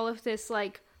through all of this,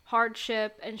 like,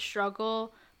 hardship and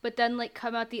struggle, but then, like,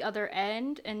 come out the other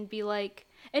end and be, like,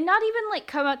 and not even, like,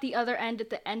 come out the other end at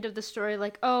the end of the story,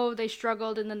 like, oh, they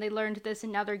struggled and then they learned this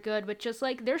and now they're good, but just,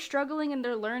 like, they're struggling and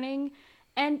they're learning,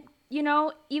 and, you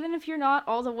know, even if you're not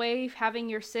all the way having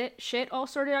your shit all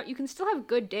sorted out, you can still have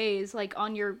good days, like,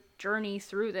 on your journey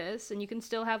through this, and you can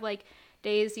still have, like,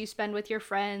 days you spend with your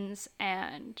friends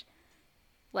and,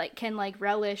 like, can, like,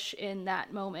 relish in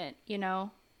that moment, you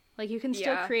know? Like, you can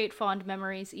still create fond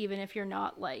memories even if you're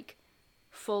not, like,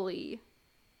 fully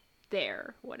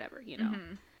there, whatever, you know.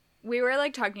 We were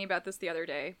like talking about this the other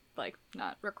day, like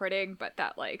not recording, but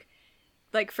that like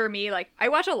for me, like I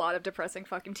watch a lot of depressing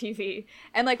fucking TV,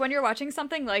 and like when you're watching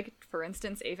something like, for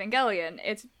instance, Evangelion,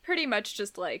 it's pretty much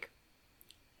just like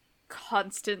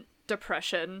constant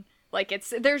depression. Like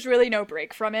there's really no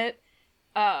break from it.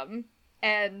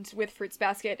 And with Fruits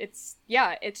Basket, it's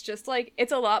just like,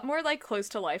 it's a lot more like close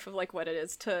to life of like what it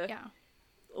is to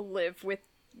live with,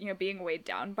 you know, being weighed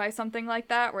down by something like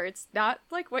that, where it's not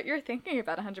like what you're thinking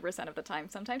about 100% of the time.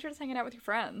 Sometimes you're just hanging out with your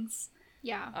friends.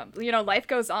 Yeah. You know, life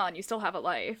goes on. You still have a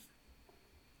life.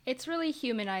 It's really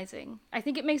humanizing. I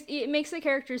think it makes the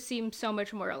characters seem so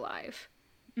much more alive.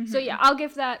 So yeah, I'll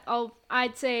give that.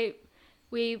 I'd say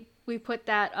we put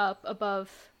that up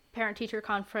above Parent Teacher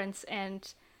Conference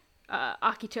and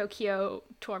Akito Kyo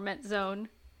Torment Zone.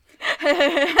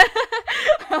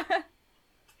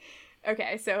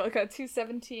 Okay, so we'll go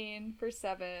 217 for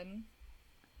 7.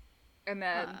 And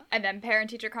then Parent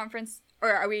Teacher Conference,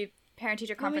 or are we Parent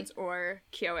Teacher Conference or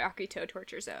Kyo Akito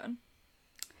Torture Zone?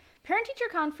 Parent Teacher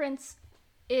Conference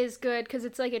is good because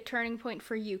it's like a turning point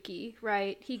for Yuki,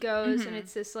 right? He goes and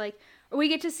it's this like, we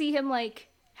get to see him like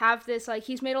have this, like,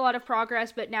 he's made a lot of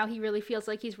progress, but now he really feels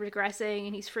like he's regressing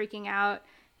and he's freaking out.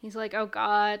 He's like, oh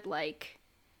god, like,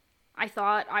 I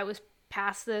thought I was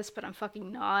past this, but I'm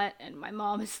fucking not, and my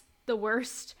mom is the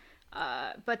worst.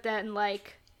 But then,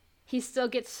 like, he still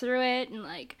gets through it, and,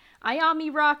 like,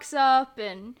 Ayami rocks up,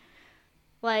 and,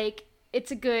 like,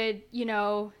 it's a good, you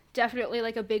know, definitely,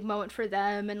 like, a big moment for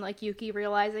them, and, like, Yuki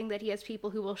realizing that he has people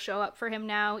who will show up for him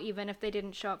now, even if they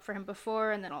didn't show up for him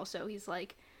before, and then also he's,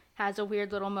 like, has a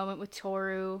weird little moment with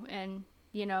Toru, and,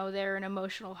 you know, they're an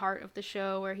emotional heart of the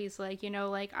show where he's like, you know,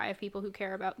 like, I have people who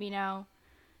care about me now,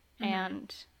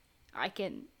 and I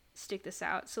can stick this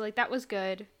out. So, like, that was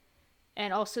good.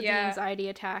 And also the anxiety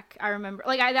attack, I remember,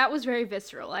 like, that was very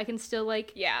visceral. I can still,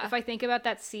 like, if I think about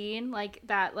that scene, like,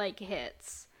 that, like,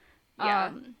 hits.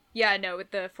 No,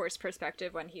 with the forced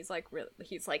perspective when he's like,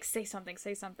 say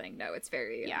something. No, it's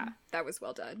very, that was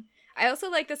well done. I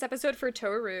also like this episode for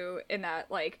Toru in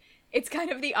that, like, it's kind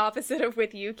of the opposite of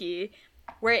with Yuki,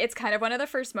 where it's kind of one of the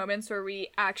first moments where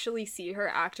we actually see her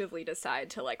actively decide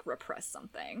to, like, repress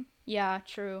something. Yeah,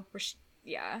 true.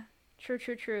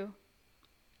 True.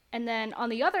 And then, on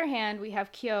the other hand, we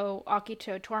have Kyo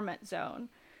Akito Torment Zone,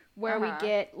 where we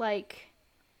get, like,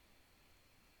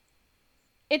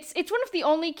 it's one of the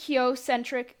only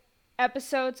Kyo-centric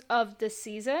episodes of the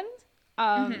season,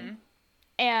 and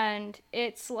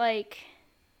it's, like,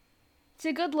 it's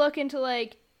a good look into,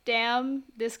 like, damn,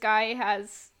 this guy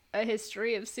has a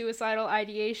history of suicidal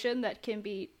ideation that can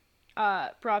be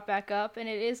brought back up, and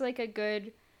it is, like, a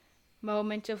good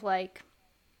moment of, like,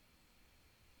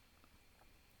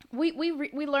 we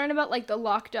learn about, like, the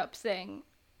locked up thing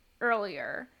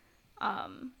earlier,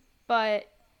 but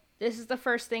this is the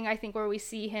first thing, I think, where we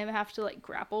see him have to, like,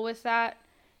 grapple with that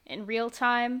in real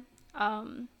time,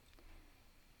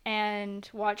 and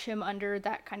watch him under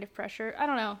that kind of pressure. I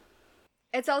don't know.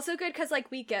 It's also good because,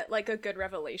 like, we get, like, a good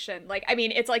revelation. Like, I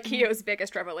mean, it's, like, Kyo's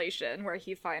biggest revelation, where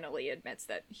he finally admits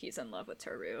that he's in love with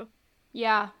Toru.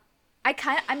 Yeah.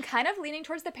 I'm kind of leaning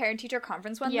towards the parent-teacher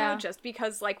conference one, though, just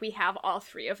because, like, we have all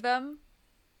three of them.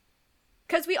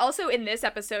 Because we also, in this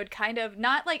episode, kind of,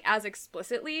 not, like, as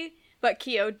explicitly, but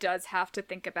Kyo does have to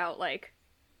think about, like,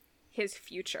 his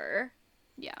future.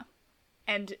 Yeah.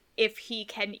 And if he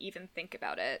can even think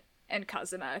about it. And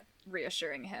Kazuma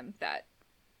reassuring him that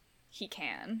he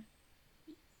can.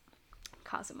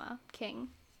 Kazuma, King.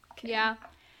 Yeah.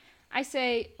 I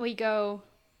say we go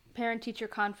parent-teacher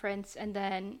conference and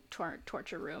then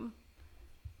torture room.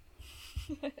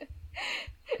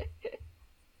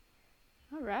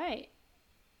 All right.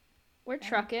 We're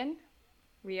trucking.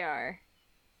 We are.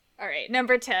 All right,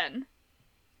 number 10.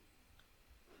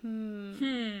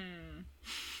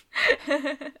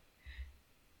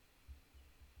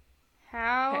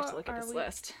 How I have to look at this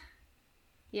list.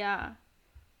 Yeah.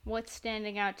 What's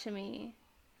standing out to me?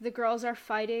 The girls are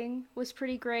fighting was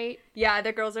pretty great. Yeah,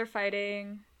 the girls are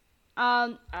fighting.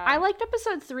 I liked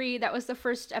episode 3. That was the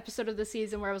first episode of the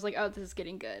season where I was like, oh, this is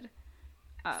getting good.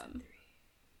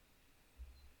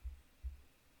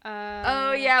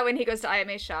 Oh yeah, when he goes to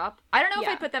Ayame's shop. I don't know if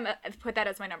I put that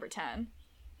as my number 10.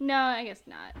 No, I guess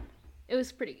not. It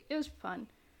was fun.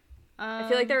 I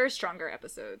feel like there are stronger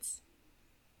episodes.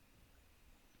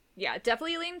 Yeah,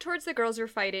 definitely lean towards the girls are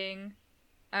fighting.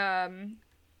 I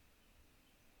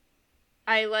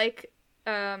like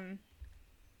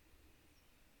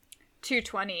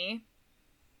 220.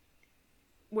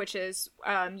 which is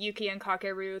Yuki and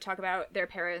Kakeru talk about their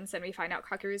parents, and we find out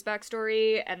Kakeru's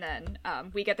backstory, and then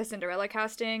we get the Cinderella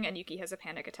casting, and Yuki has a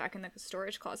panic attack in the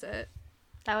storage closet.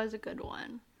 That was a good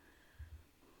one.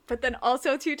 But then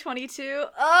also 222.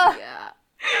 Ugh! Yeah.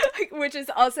 Which is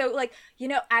also, like, you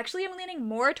know, actually I'm leaning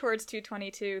more towards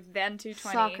 222 than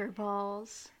 220. Soccer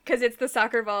balls. Because it's the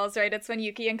soccer balls, right? It's when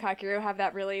Yuki and Kakeru have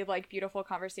that really, like, beautiful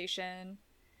conversation.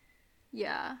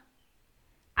 Yeah.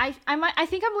 I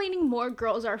think I'm leaning more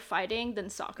girls are fighting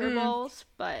than soccer balls,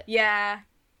 but... Yeah.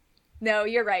 No,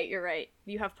 you're right.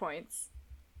 You have points.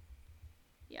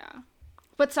 Yeah.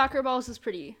 But soccer balls is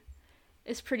pretty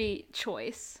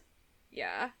choice.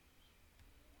 Yeah.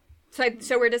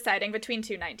 So we're deciding between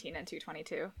 219 and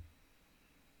 222.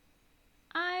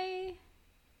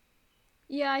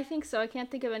 Yeah, I think so. I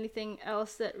can't think of anything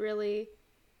else that really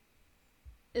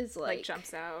is like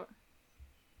jumps out.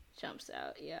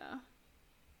 Yeah.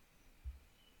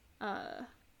 What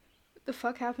the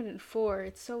fuck happened in 4?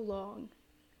 It's so long.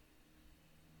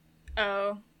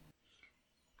 Oh.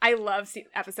 I love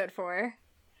episode 4.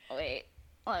 Wait.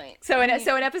 Let me... So in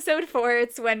episode 4,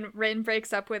 it's when Rin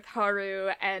breaks up with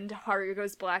Haru, and Haru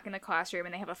goes black in the classroom,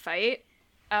 and they have a fight.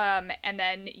 And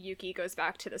then Yuki goes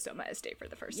back to the Soma estate for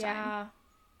the first time. Yeah.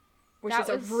 Which is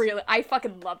I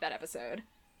fucking love that episode.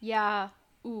 Yeah.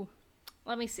 Ooh.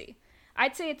 Let me see.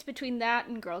 I'd say it's between that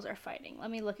and Girls Are Fighting. Let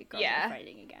me look at Girls Are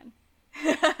Fighting again.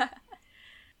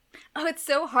 Oh, it's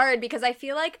so hard because I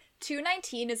feel like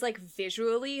 219 is, like,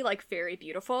 visually, like, very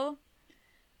beautiful.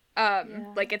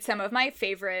 Like, it's some of my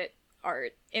favorite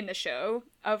art in the show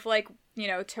of, like, you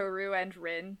know, Toru and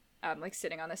Rin, like,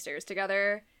 sitting on the stairs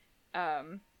together.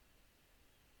 But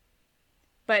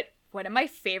one of my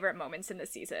favorite moments in the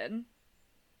season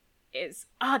is,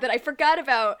 that I forgot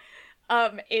about,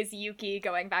 is Yuki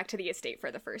going back to the estate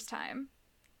for the first time.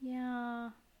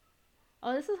 Yeah.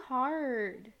 Oh, this is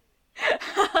hard.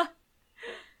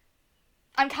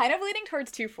 I'm kind of leaning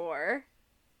towards 2-4.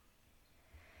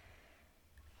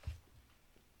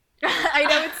 I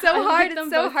know, it's so hard. It's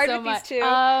so hard with these two.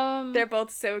 They're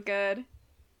both so good.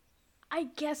 I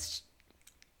guess...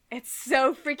 It's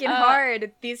so freaking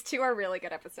hard. These two are really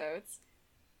good episodes.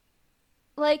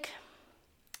 Like,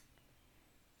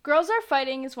 Girls Are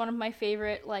Fighting is one of my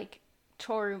favorite, like,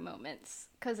 Toru moments.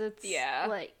 Because it's,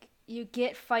 like, you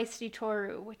get feisty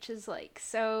Toru, which is, like,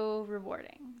 so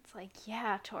rewarding. It's like,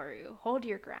 yeah, Toru, hold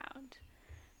your ground.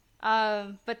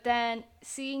 But then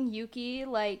seeing Yuki,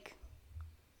 like...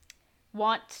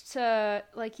 want to,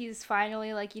 like, he's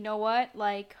finally like, you know what,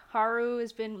 like, Haru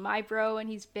has been my bro and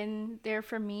he's been there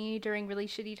for me during really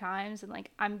shitty times, and, like,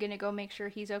 I'm gonna go make sure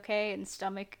he's okay, and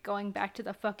stomach going back to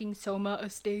the fucking Soma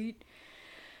estate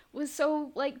was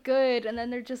so, like, good. And then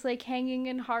they're just, like, hanging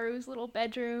in Haru's little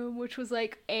bedroom, which was,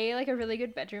 like, a really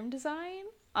good bedroom design.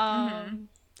 And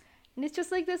it's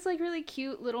just, like, this, like, really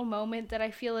cute little moment that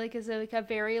I feel like is, like, a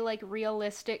very, like,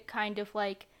 realistic kind of,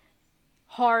 like,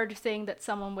 hard thing that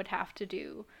someone would have to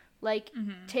do. Like,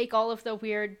 take all of the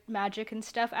weird magic and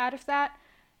stuff out of that.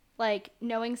 Like,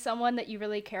 knowing someone that you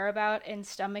really care about and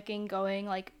stomaching going,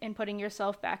 like, and putting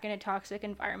yourself back in a toxic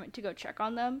environment to go check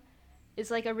on them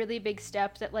is, like, a really big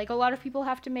step that, like, a lot of people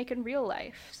have to make in real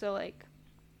life. So, like,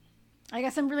 I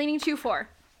guess I'm leaning 2-4.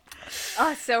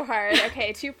 Oh, so hard.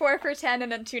 Okay, 2-4 for 10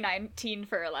 and then 219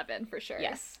 for 11 for sure.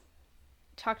 Yes.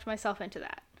 Talked myself into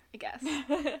that, I guess.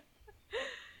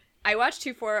 I watch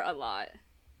 2-4 a lot.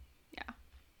 Yeah.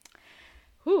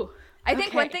 Whew. I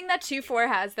think one thing that 2-4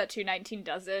 has that 219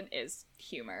 doesn't is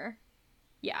humor.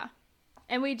 Yeah.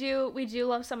 And we do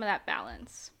love some of that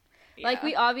balance. Yeah. Like,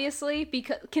 we obviously,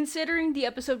 because considering the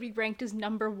episode we ranked as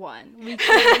number 1, we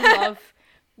clearly love,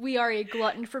 we are a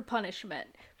glutton for punishment.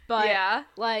 But,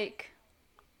 like,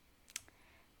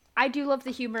 I do love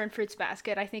the humor in Fruits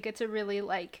Basket. I think it's a really,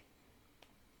 like,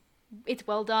 it's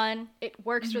well done. It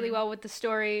works really well with the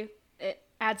story. It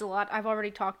adds a lot. I've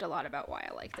already talked a lot about why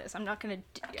I like this. I'm not going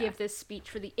to give this speech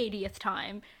for the 80th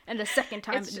time and the second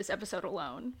time in this episode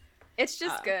alone. It's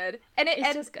just good. And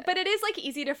it's just good. But it is, like,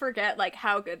 easy to forget, like,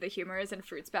 how good the humor is in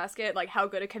Fruits Basket, like, how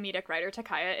good a comedic writer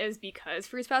Takaya is, because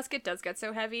Fruits Basket does get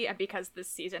so heavy, and because this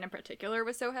season in particular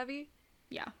was so heavy.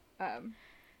 Yeah.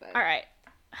 But... All right.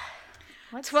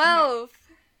 12!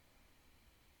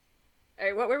 All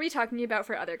right, what were we talking about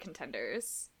for other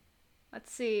contenders?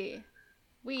 Let's see.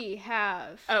 We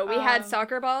have... Oh, we had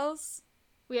soccer balls?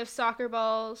 We have soccer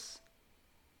balls.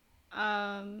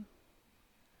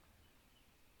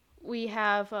 We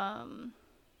have,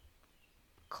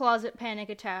 Closet Panic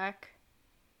Attack.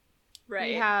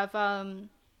 Right. We have,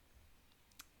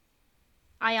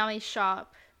 Ayami's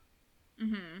Shop.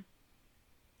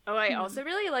 Oh, I also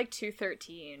really like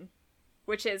 213.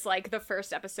 which is like the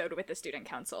first episode with the student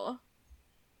council.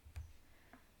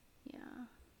 Yeah.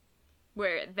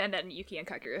 Where then Yuki and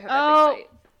Kakeru have Oh, a big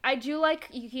fight. I do like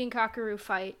Yuki and Kakeru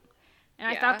fight. And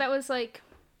I thought that was like...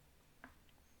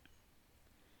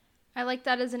 I like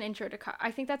that as an intro to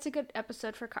I think that's a good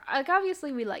episode for like,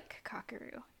 obviously we like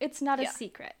Kakeru. It's not a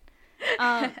secret.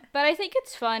 But I think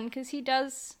it's fun because he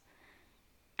does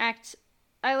act...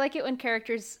 I like it when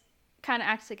characters kind of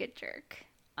act like a jerk.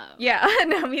 Yeah,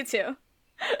 no, me too.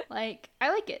 Like,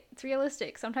 I like it. It's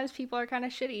realistic. Sometimes people are kind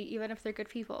of shitty, even if they're good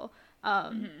people.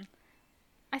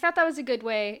 I thought that was a good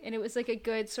way, and it was like a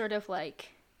good sort of like...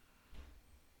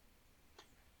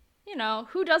 You know,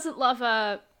 who doesn't love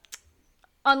a...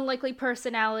 unlikely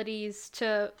personalities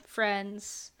to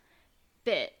friends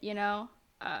bit, you know?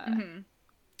 That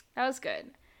was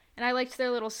good. And I liked their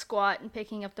little squat and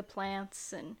picking up the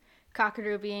plants and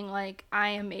Kakeru being like, I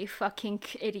am a fucking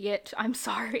idiot. I'm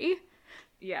sorry.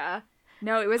 Yeah.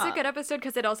 No, it was a good episode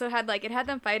because it also had like, it had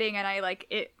them fighting and I like,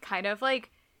 it kind of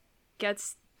like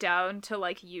gets down to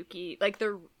like Yuki, like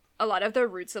a lot of the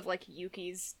roots of like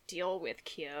Yuki's deal with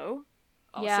Kyo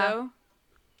also.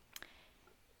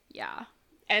 Yeah.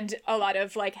 And a lot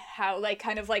of, like, how, like,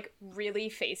 kind of, like, really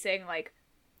facing, like,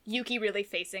 Yuki really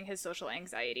facing his social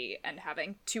anxiety and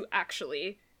having to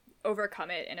actually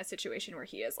overcome it in a situation where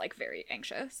he is, like, very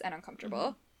anxious and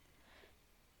uncomfortable.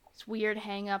 It's weird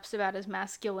hang-ups about his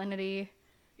masculinity.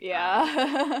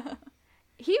 Yeah.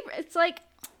 It's, like,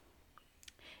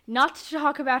 not to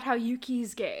talk about how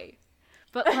Yuki's gay,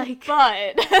 but, like...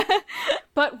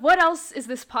 but what else is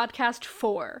this podcast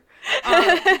for?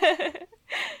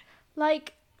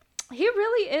 Like... He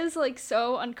really is, like,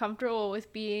 so uncomfortable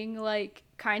with being, like,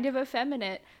 kind of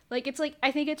effeminate. Like, it's, like,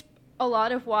 I think it's a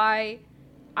lot of why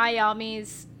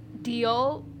Ayami's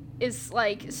deal is,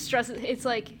 like, it's,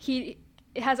 like, he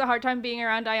has a hard time being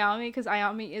around Ayami because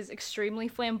Ayami is extremely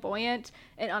flamboyant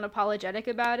and unapologetic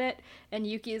about it. And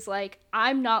Yuki is, like,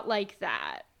 I'm not like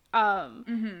that.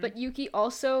 But Yuki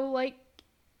also, like,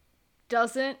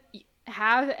 doesn't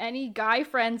have any guy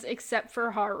friends except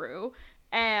for Haru.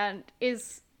 And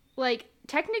is... like,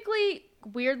 technically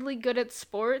weirdly good at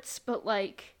sports, but,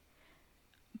 like...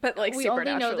 But, like,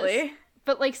 supernaturally.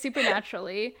 But, like,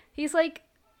 supernaturally. He's, like...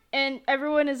 And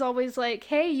everyone is always like,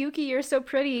 hey, Yuki, you're so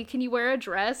pretty. Can you wear a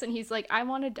dress? And he's like, I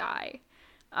want to die.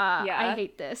 I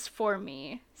hate this for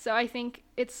me. So I think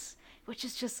it's... Which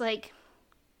is just, like...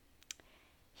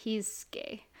 He's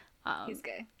gay. He's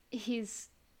gay. He's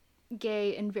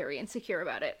gay and very insecure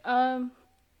about it.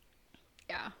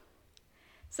 Yeah.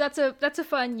 So that's a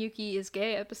fun Yuki is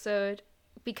gay episode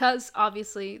because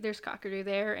obviously there's Kakeru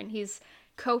there and he's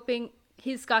coping.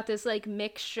 He's got this like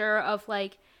mixture of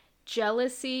like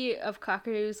jealousy of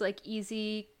Kakeru's like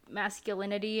easy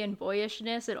masculinity and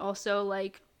boyishness, and also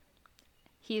like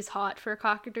he's hot for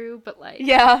Kakeru, but like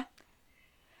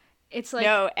it's like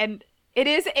no, and it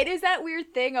is that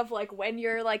weird thing of like when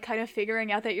you're like kind of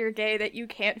figuring out that you're gay that you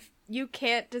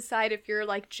can't decide if you're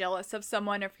like jealous of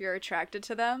someone or if you're attracted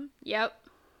to them. Yep.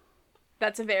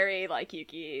 That's a very, like,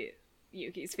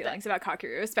 Yuki's feelings about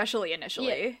Kakeru, especially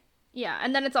initially. Yeah,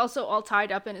 and then it's also all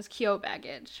tied up in his Kyo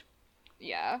baggage.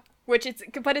 Yeah. But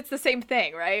it's the same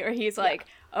thing, right? Where he's like,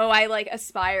 oh, I, like,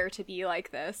 aspire to be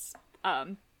like this.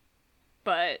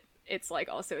 But it's, like,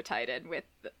 also tied in with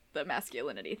the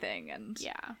masculinity thing, and...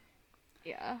 Yeah.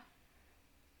 Yeah.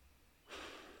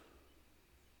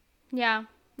 Yeah,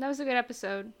 that was a good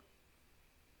episode.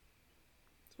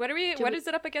 What is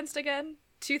it up against again?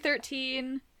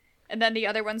 213, and then the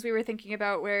other ones we were thinking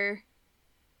about were...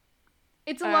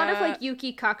 It's a lot of, like,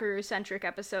 Yuki Kakeru-centric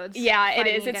episodes. Yeah, it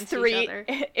is.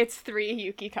 It's three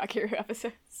Yuki Kakeru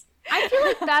episodes. I feel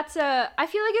like I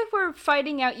feel like if we're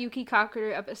fighting out Yuki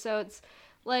Kakeru episodes,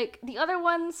 like, the other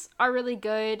ones are really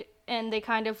good, and they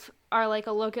kind of are, like,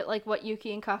 a look at, like, what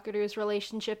Yuki and Kakeru's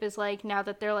relationship is like now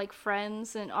that they're, like,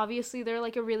 friends, and obviously they're,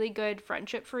 like, a really good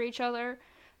friendship for each other,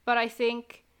 but I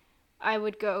think I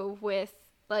would go with,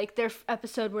 like, their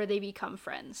episode where they become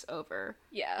friends over.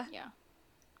 Yeah.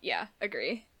 Yeah,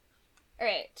 agree.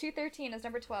 Alright, 213 is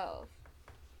number 12.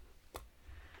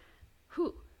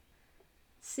 Let's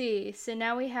see, so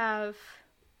now we have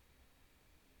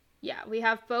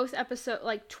both episode,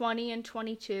 like, 20 and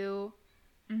 22.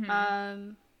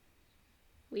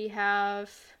 We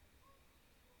have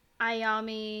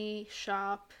Ayami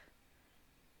Shop.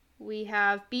 We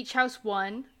have Beach House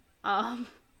 1.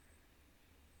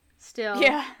 Still.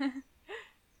 Yeah.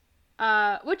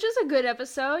 Which is a good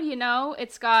episode, you know?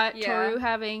 It's got Toru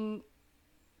having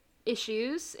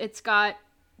issues. It's got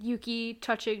Yuki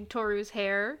touching Toru's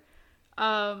hair.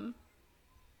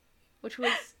 Which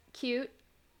was cute,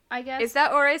 I guess. Is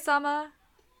that Ore-sama?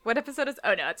 What episode is...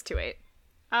 Oh, no, it's 2-8.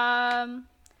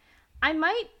 I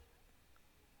might...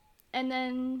 And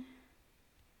then...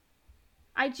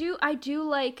 I do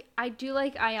like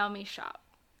Ayami Shop.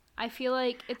 I feel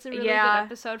like it's a really good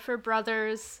episode for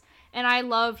brothers, and I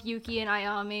love Yuki and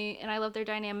Ayami, and I love their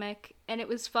dynamic, and it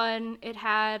was fun. It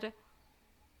had,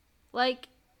 like,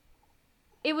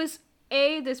 it was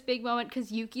this big moment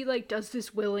because Yuki like does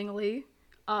this willingly,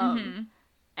 and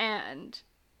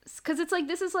because it's like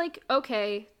this is like,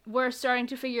 okay, we're starting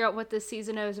to figure out what this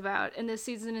season is about, and this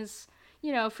season is,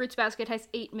 you know, Fruits Basket has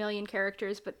 8 million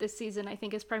characters, but this season I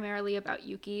think is primarily about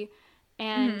Yuki.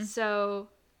 And so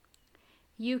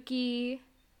Yuki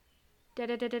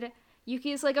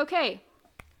is like, okay,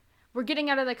 we're getting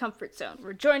out of the comfort zone.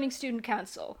 We're joining student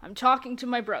council. I'm talking to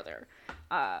my brother.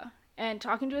 And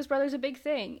talking to his brother's a big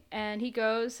thing. And he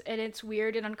goes, and it's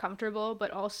weird and uncomfortable,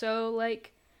 but also,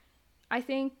 like, I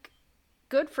think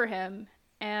good for him.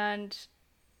 And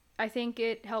I think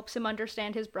it helps him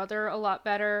understand his brother a lot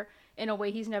better in a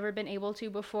way he's never been able to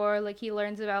before. Like, he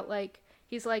learns about, like,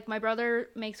 he's like, my brother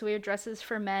makes weird dresses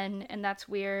for men, and that's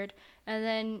weird. And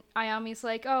then Ayami's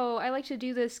like, oh, I like to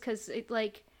do this because, it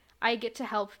like, I get to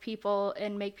help people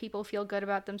and make people feel good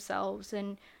about themselves.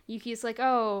 And Yuki's like,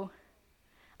 oh,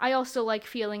 I also like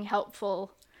feeling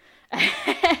helpful.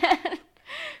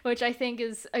 Which I think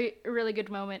is a really good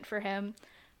moment for him.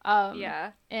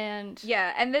 And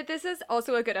that this is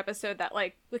also a good episode that,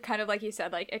 like, kind of like you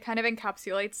said, like, it kind of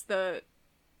encapsulates the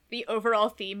overall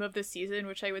theme of the season,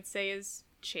 which I would say is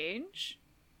change.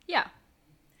 Yeah.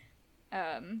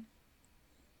 This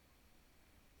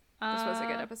was a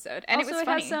good episode, and also, it was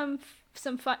funny. Has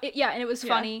some fun. And it was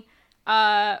funny.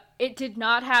 It did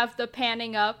not have the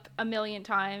panning up a million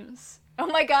times. Oh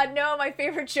my god, no! My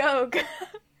favorite joke.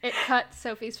 It cut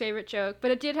Sophie's favorite joke, but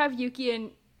it did have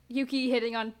Yuki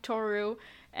hitting on Toru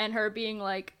and her being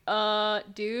like,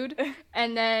 dude.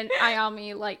 And then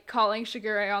Ayami, like, calling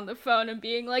Shigure on the phone and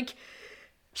being like,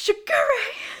 Shigure!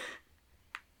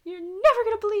 You're never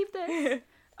gonna believe this!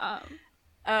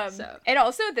 And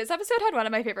also, this episode had one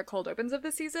of my favorite cold opens of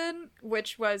the season,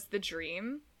 which was The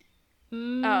Dream.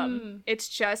 It's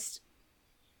just...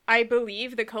 I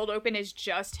believe the cold open is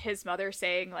just his mother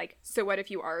saying, like, so what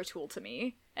if you are a tool to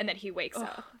me? And then he wakes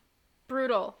up.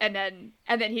 Brutal. And then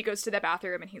he goes to the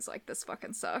bathroom and he's like, this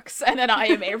fucking sucks. And then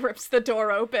Ayame rips the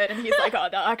door open and he's like, oh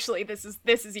no, actually this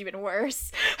is even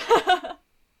worse.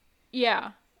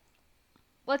 Yeah.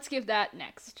 Let's give that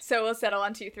next. So we'll settle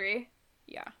on 2-3?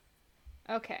 Yeah.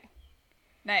 Okay.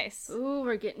 Nice. Ooh,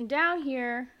 we're getting down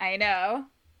here. I know.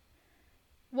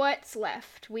 What's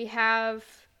left? We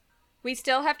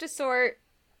still have to sort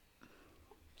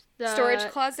the storage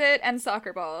closet and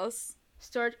soccer balls.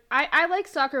 Storage. I like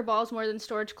soccer balls more than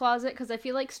storage closet because I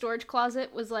feel like storage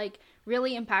closet was like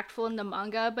really impactful in the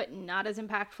manga, but not as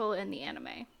impactful in the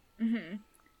anime.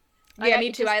 Yeah,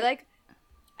 me too. I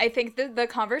think the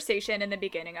conversation in the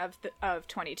beginning of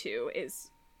 22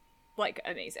 is like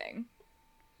amazing.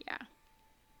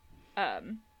 Yeah.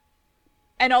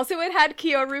 And also it had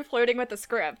Kyoru flirting with the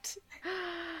script.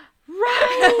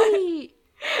 Right.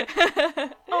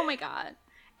 Oh my god.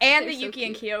 And the Yuki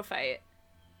and Kyo fight.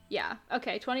 Yeah.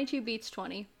 Okay, 22 beats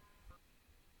 20.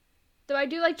 Though I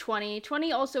do like 20.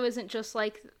 20 also isn't just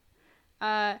like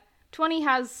 20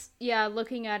 has,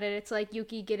 looking at it, it's like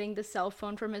Yuki getting the cell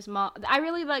phone from his mom. I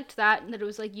really liked that, and that it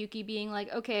was like Yuki being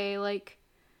like, okay, like,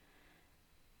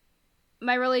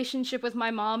 my relationship with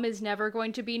my mom is never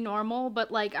going to be normal,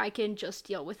 but like I can just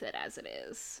deal with it as it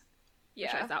is.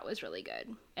 Yeah. Which I thought was really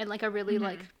good. And like a really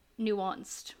like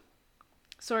nuanced,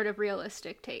 sort of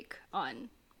realistic take on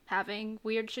having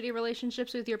weird shitty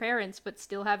relationships with your parents, but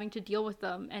still having to deal with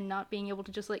them and not being able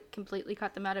to just like completely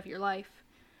cut them out of your life.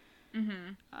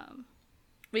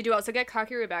 We do also get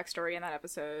Kakeru backstory in that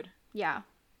episode. Yeah.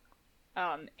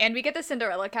 And we get the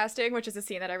Cinderella casting, which is a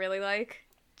scene that I really like.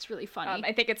 It's really funny.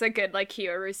 I think it's a good like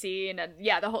Kyoru scene, and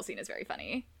yeah, the whole scene is very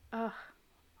funny.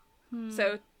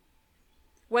 So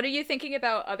what are you thinking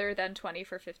about other than 20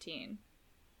 for 15?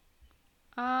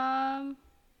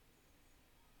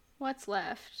 What's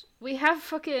left? We have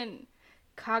fucking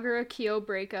Kagura Kyo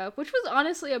breakup, which was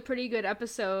honestly a pretty good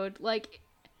episode. Like,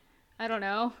 I don't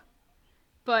know.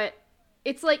 But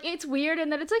it's like, it's weird in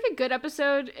that it's like a good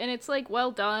episode and it's like well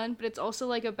done, but it's also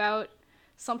like about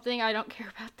something I don't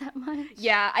care about that much.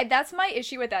 Yeah, that's my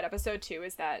issue with that episode too,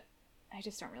 is that I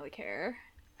just don't really care.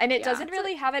 And it doesn't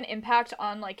really have an impact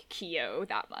on like Kyo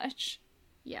that much.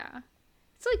 Yeah.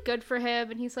 It's like good for him,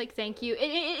 and he's like, thank you.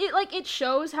 It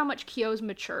shows how much Kyo's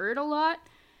matured a lot.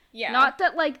 Yeah. Not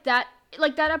that that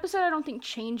episode I don't think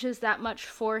changes that much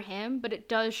for him, but it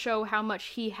does show how much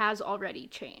he has already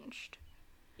changed.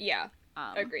 Yeah.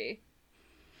 Agree.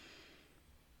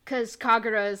 Because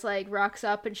Kagura is like, rocks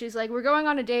up and she's like, we're going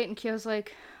on a date. And Kyo's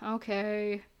like,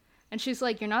 okay. And she's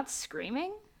like, you're not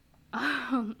screaming?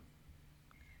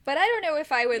 But I don't know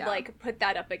if I would, Yeah. like, put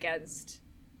that up against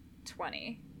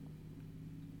 20.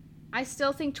 I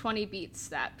still think 20 beats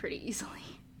that pretty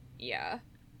easily. Yeah.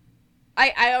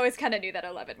 I always kind of knew that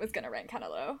 11 was going to rank kind of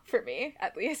low, for me,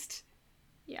 at least.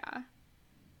 Yeah.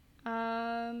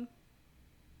 I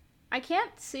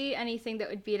can't see anything that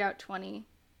would beat out 20.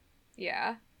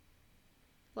 Yeah.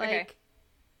 Like, Okay.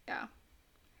 yeah.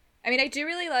 I mean, I do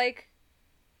really like...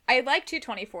 I like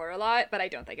 224 a lot, but I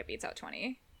don't think it beats out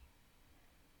 20.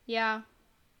 Yeah.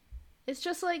 It's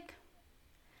just like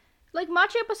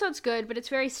Machi episode's good, but it's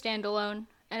very standalone.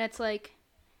 And it's like,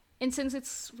 and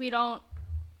since we don't,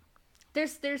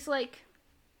 there's like,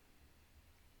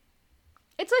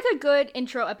 it's like a good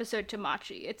intro episode to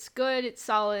Machi. It's good, it's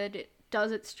solid, it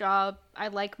does its job. I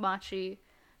like Machi,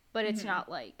 but it's not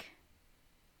like,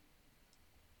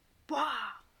 wow.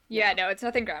 Yeah, no, it's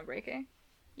nothing groundbreaking.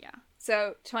 Yeah.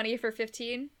 So, 20 for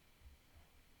 15?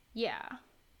 Yeah.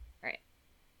 Right.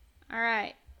 All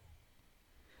right.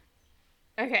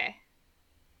 Okay.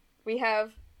 We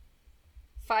have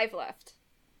 5 left.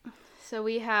 So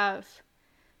we have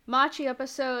Machi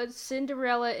episodes,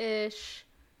 Cinderella-ish,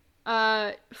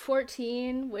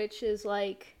 14, which is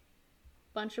like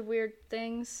a bunch of weird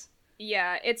things.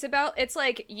 Yeah, it's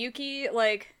like Yuki,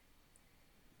 like...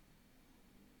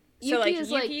 So, Yuki like, is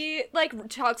Yuki, like,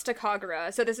 talks to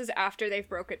Kagura. So this is after they've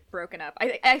broken up.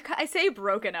 I say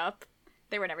broken up.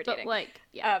 They were never dating. But like,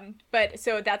 yeah. But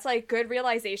so that's, like, good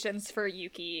realizations for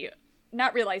Yuki.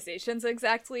 Not realizations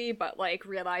exactly, but, like,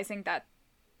 realizing that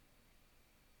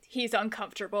he's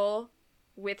uncomfortable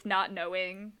with not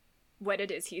knowing what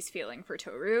it is he's feeling for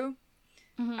Toru.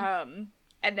 Mm-hmm.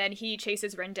 And then he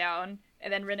chases Rin down,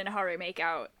 and then Rin and Haru make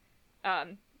out.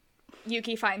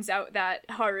 Yuki finds out that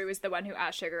Haru is the one who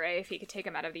asked Shigure if he could take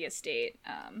him out of the estate.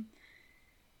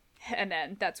 And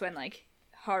then that's when, like,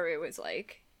 Haru is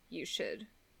like, you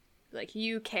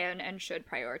can and should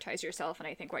prioritize yourself, and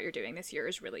I think what you're doing this year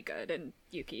is really good. And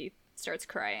Yuki starts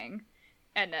crying.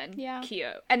 And then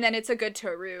Kyo. And then it's a good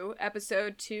Toru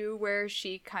episode, too, where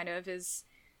she kind of is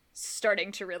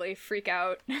starting to really freak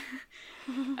out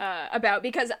about,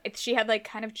 because she had, like,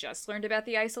 kind of just learned about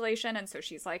the isolation, and so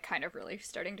she's, like, kind of really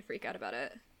starting to freak out about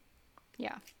it.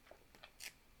 Yeah.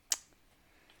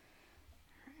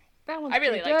 That one's I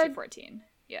really pretty like good. 214.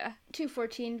 Yeah.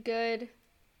 214, good.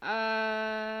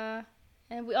 And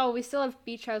we still have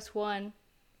Beach House 1.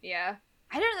 Yeah.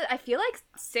 I don't know. I feel like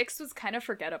 6 was kind of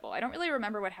forgettable. I don't really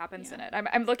remember what happens in it.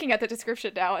 I'm looking at the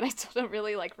description now, and I still don't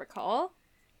really, like, recall.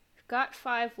 Got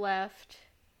 5 left.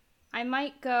 I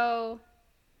might go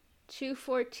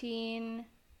 214,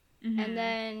 and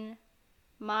then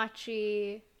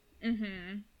Machi,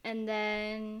 and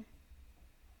then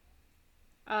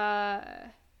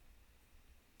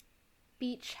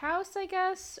Beach House, I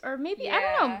guess, or maybe I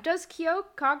don't know. Does Kyo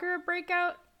Kagura break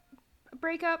up?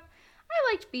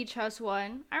 I liked Beach House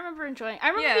 1. I remember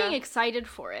being excited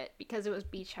for it because it was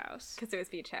Beach House. Because it was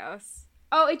Beach House.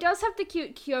 Oh, it does have the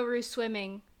cute Kyoru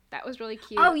swimming. That was really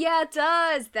cute. Oh, yeah, it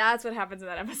does. That's what happens in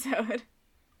that episode.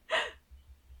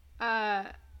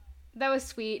 That was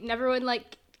sweet. And everyone,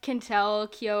 like, can tell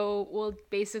Kyo will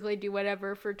basically do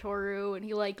whatever for Toru. And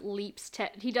he, like, leaps.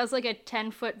 He does, like, a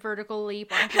 10-foot vertical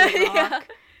leap onto a rock.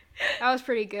 That was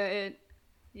pretty good.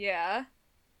 Yeah.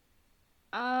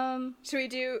 Should we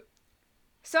do...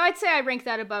 So I'd say I rank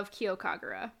that above Kyo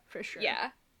Kagura, for sure.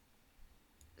 Yeah.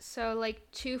 So, like,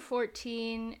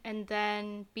 214 and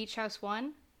then Beach House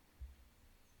 1?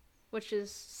 Which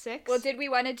is 6? Well, did we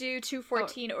want to do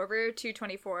 214 over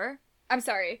 224? I'm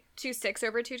sorry, 26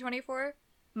 over 224?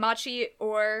 Machi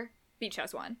or Beach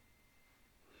House 1?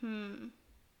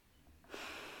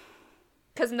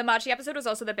 Because the Machi episode was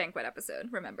also the banquet episode,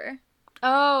 remember?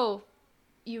 Oh,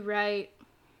 you're right.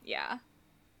 Yeah.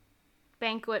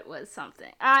 Banquet was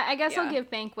something. I guess Yeah. I'll give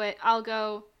Banquet. I'll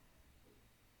go...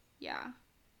 Yeah.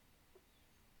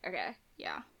 Okay.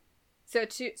 Yeah. So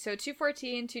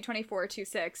 214, 224,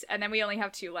 26, and then we only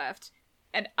have 2 left.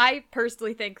 And I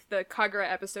personally think the Kagura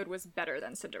episode was better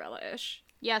than Cinderella-ish.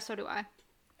 Yeah, so do I.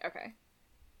 Okay.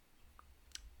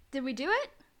 Did we do it?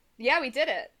 Yeah, we did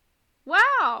it.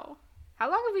 Wow!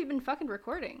 How long have we been fucking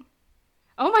recording?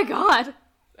 Oh my god!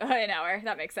 An hour.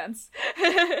 That makes sense.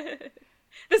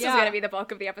 This is going to be the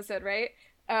bulk of the episode, right?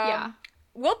 Yeah.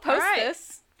 We'll post All right.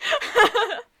 this.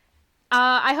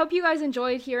 I hope you guys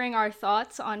enjoyed hearing our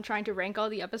thoughts on trying to rank all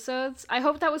the episodes. I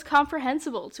hope that was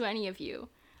comprehensible to any of you.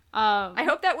 I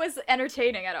hope that was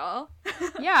entertaining at all.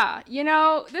 Yeah,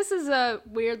 this is a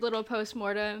weird little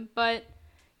postmortem, but,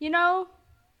 I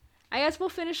guess we'll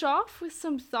finish off with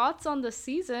some thoughts on the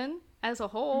season as a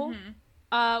whole,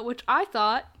 which I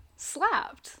thought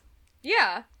slapped.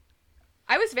 Yeah.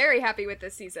 I was very happy with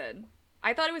this season.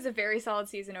 I thought it was a very solid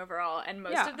season overall, and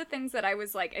most of the things that I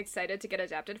was, excited to get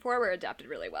adapted for were adapted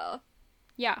really well.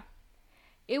 Yeah.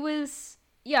 It was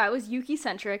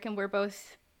Yuki-centric, and we're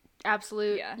both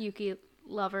absolute Yuki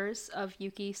lovers of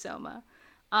Yuki Soma.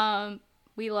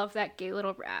 We love that gay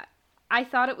little brat. I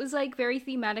thought it was very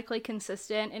thematically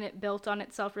consistent, and it built on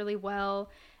itself really well.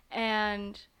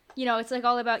 And it's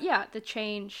all about the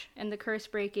change and the curse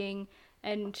breaking,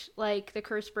 and the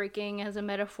curse breaking as a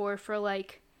metaphor for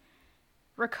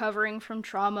recovering from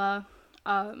trauma.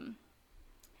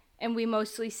 And we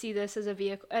mostly see this as a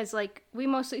vehicle, we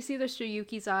mostly see this through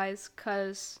Yuki's eyes,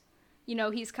 because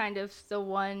he's kind of the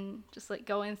one just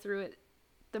going through it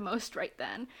the most right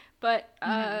then. But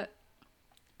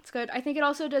it's good. I think it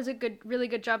also does a really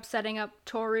good job setting up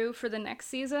Toru for the next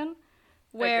season,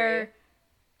 where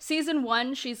season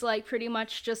 1 she's pretty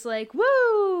much just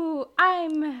woo,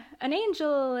 I'm an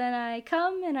angel and I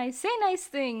come and I say nice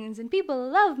things and people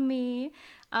love me.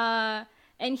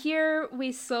 And here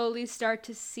we slowly start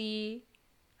to see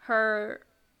her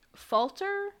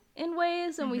falter in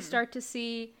ways, and we start to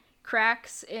see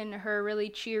cracks in her really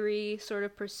cheery sort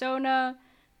of persona.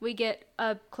 We get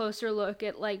a closer look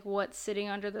at what's sitting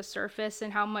under the surface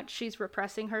and how much she's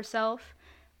repressing herself,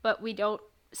 but we don't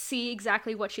see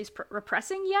exactly what she's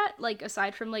repressing yet.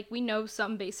 Aside from we know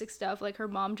some basic stuff, her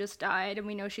mom just died, and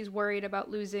we know she's worried about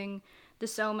losing the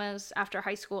Somas after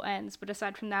high school ends, but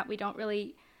aside from that we don't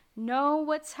really know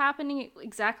what's happening,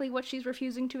 exactly what she's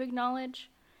refusing to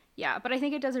acknowledge. Yeah, but I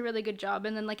think it does a really good job.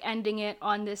 And then ending it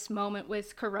on this moment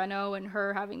with Kureno and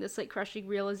her having this crushing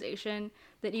realization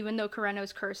that even though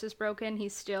Kureno's curse is broken,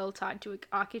 he's still tied to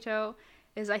Akito,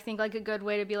 is I think a good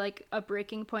way to be a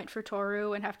breaking point for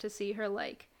Toru, and have to see her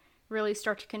really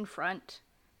start to confront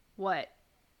what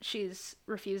she's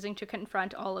refusing to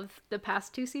confront all of the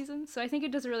past 2 seasons. So I think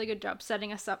it does a really good job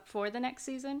setting us up for the next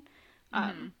season.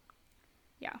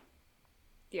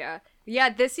 Yeah,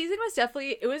 this season was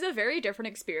definitely, it was a very different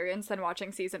experience than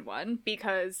watching season 1,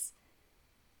 because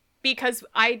they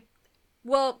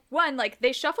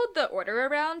shuffled the order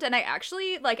around, and I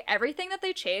actually, everything that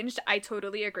they changed, I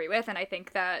totally agree with, and I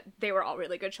think that they were all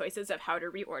really good choices of how to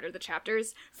reorder the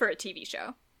chapters for a TV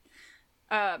show.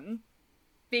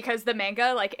 Because the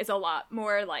manga, is a lot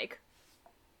more,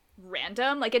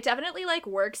 random. It definitely,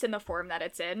 works in the form that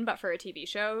it's in, but for a TV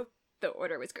show, the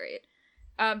order was great.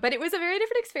 But it was a very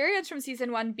different experience from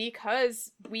season 1,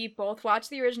 because we both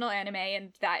watched the original anime,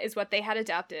 and that is what they had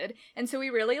adapted. And so we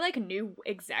really, knew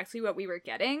exactly what we were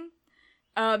getting.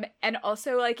 And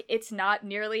also, it's not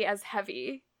nearly as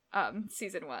heavy,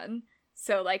 season 1.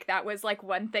 So, that was,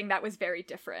 one thing that was very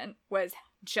different, was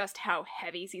just how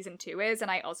heavy season 2 is.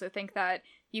 And I also think that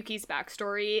Yuki's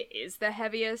backstory is the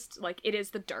heaviest. It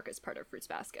is the darkest part of Fruits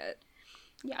Basket.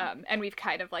 Yeah. And we've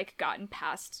kind of, gotten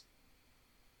past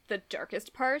the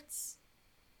darkest parts.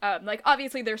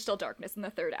 Obviously there's still darkness in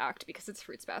the 3rd act because it's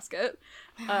Fruits Basket.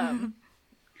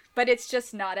 But it's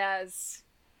just not as,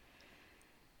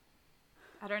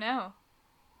 I don't know.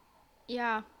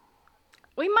 Yeah.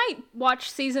 We might watch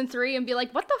season 3 and be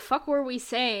what the fuck were we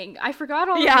saying? I forgot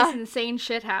all of this insane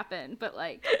shit happened, but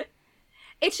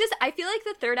it's just, I feel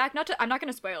the 3rd act, I'm not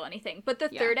gonna spoil anything, but the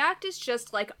 3rd act is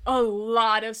just a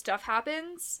lot of stuff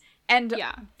happens. And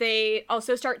they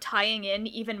also start tying in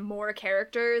even more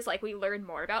characters. We learn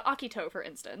more about Akito, for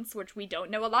instance, which we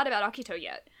don't know a lot about Akito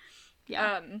yet.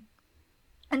 Yeah.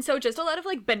 And so just a lot of,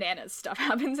 bananas stuff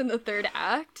happens in the 3rd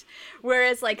act.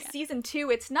 Whereas, season 2,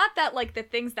 it's not that, the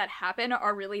things that happen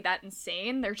are really that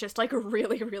insane. They're just,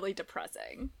 really, really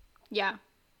depressing. Yeah.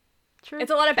 True.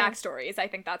 It's a lot of backstories. I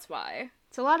think that's why.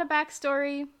 It's a lot of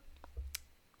backstory.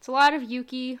 It's a lot of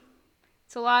Yuki.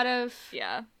 It's a lot of...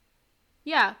 Yeah.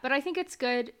 Yeah, but I think it's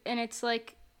good, and it's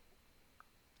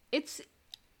it's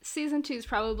season 2 is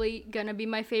probably gonna be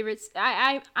my favorite.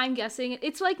 I'm guessing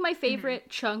it's my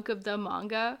favorite chunk of the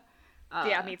manga.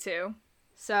 Yeah, me too.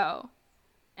 So,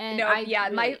 and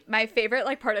my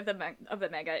favorite part of the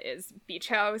manga is Beach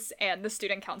House and the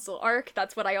student council arc.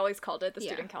 That's what I always called it, the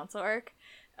student council arc.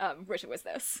 Which was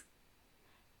this.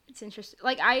 It's interesting.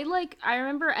 I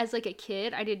remember as a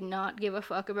kid, I did not give a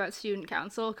fuck about student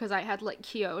council because I had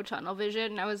Kyo tunnel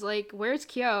vision, and I was where's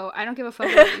Kyo? I don't give a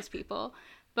fuck about these people.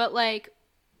 But when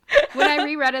I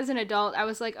reread as an adult, I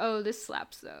was oh, this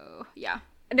slaps though. Yeah.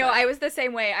 No, I was the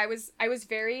same way. I was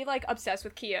very obsessed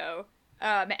with Kyo.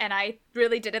 And I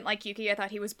really didn't like Yuki. I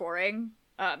thought he was boring.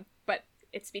 But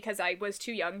it's because I was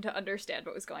too young to understand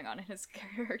what was going on in his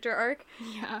character arc.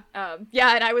 Yeah.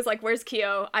 Yeah, and I was like, where's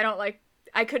Kyo?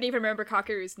 I couldn't even remember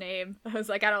Kakeru's name. I was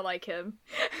like, I don't like him.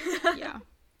 Yeah.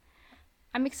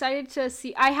 I'm excited to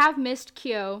see. I have missed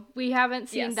Kyo. We haven't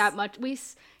seen that much.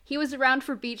 He was around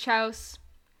for Beach House.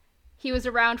 He was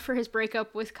around for his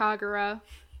breakup with Kagura.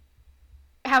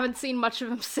 Haven't seen much of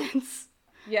him since.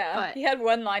 Yeah, but he had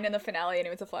one line in the finale and it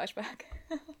was a flashback.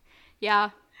 Yeah.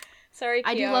 Sorry,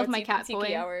 Kyo. I do love my cat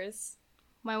boy. Hours.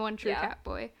 My one true cat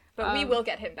boy. But we will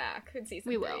get him back in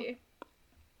season 3. Will.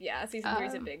 Yeah, season 3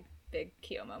 is a big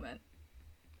Kyo moment.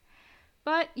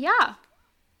 But yeah.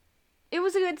 It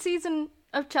was a good season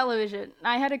of television.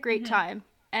 I had a great time.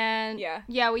 And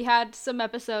yeah, we had some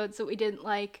episodes that we didn't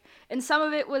like. And some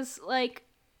of it was like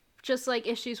just like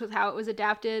issues with how it was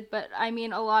adapted. But I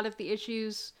mean, a lot of the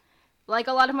issues, like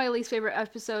a lot of my least favorite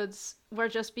episodes were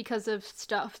just because of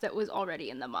stuff that was already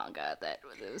in the manga. That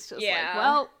it was just like,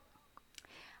 well,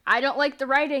 I don't like the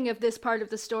writing of this part of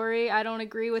the story. I don't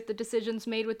agree with the decisions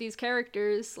made with these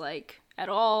characters, like, at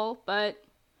all. But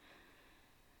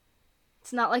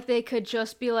it's not like they could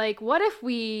just be like, what if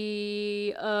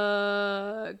we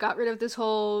got rid of this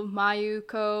whole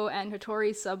Mayuko and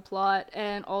Hattori subplot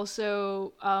and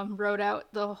also wrote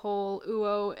out the whole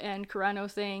Uo and Kureno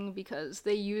thing because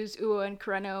they used Uo and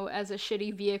Kureno as a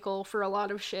shitty vehicle for a lot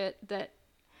of shit that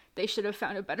they should have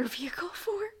found a better vehicle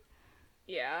for.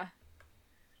 Yeah.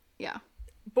 Yeah.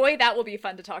 Boy, that will be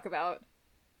fun to talk about.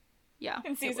 Yeah.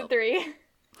 In season 3.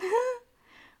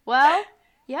 Well...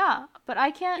 yeah, but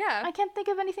I can't think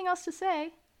of anything else to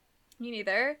say. Me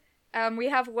neither. We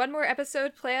have one more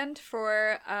episode planned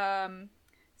for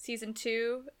season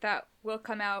 2 that will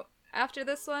come out after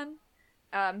this one,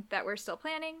 that we're still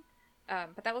planning,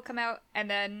 but that will come out. And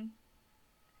then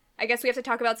I guess we have to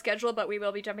talk about schedule, but we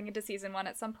will be jumping into season 1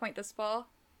 at some point this fall.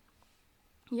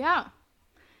 Yeah.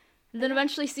 And then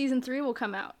eventually season 3 will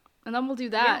come out, and then we'll do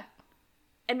that. Yeah.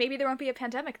 And maybe there won't be a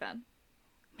pandemic then.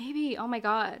 Maybe. Oh my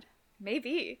god.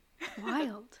 Maybe.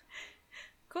 Wild.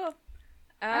 Cool.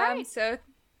 All right. So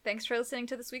thanks for listening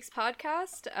to this week's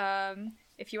podcast.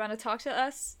 If you want to talk to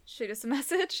us, shoot us a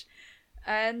message.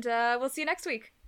 And we'll see you next week.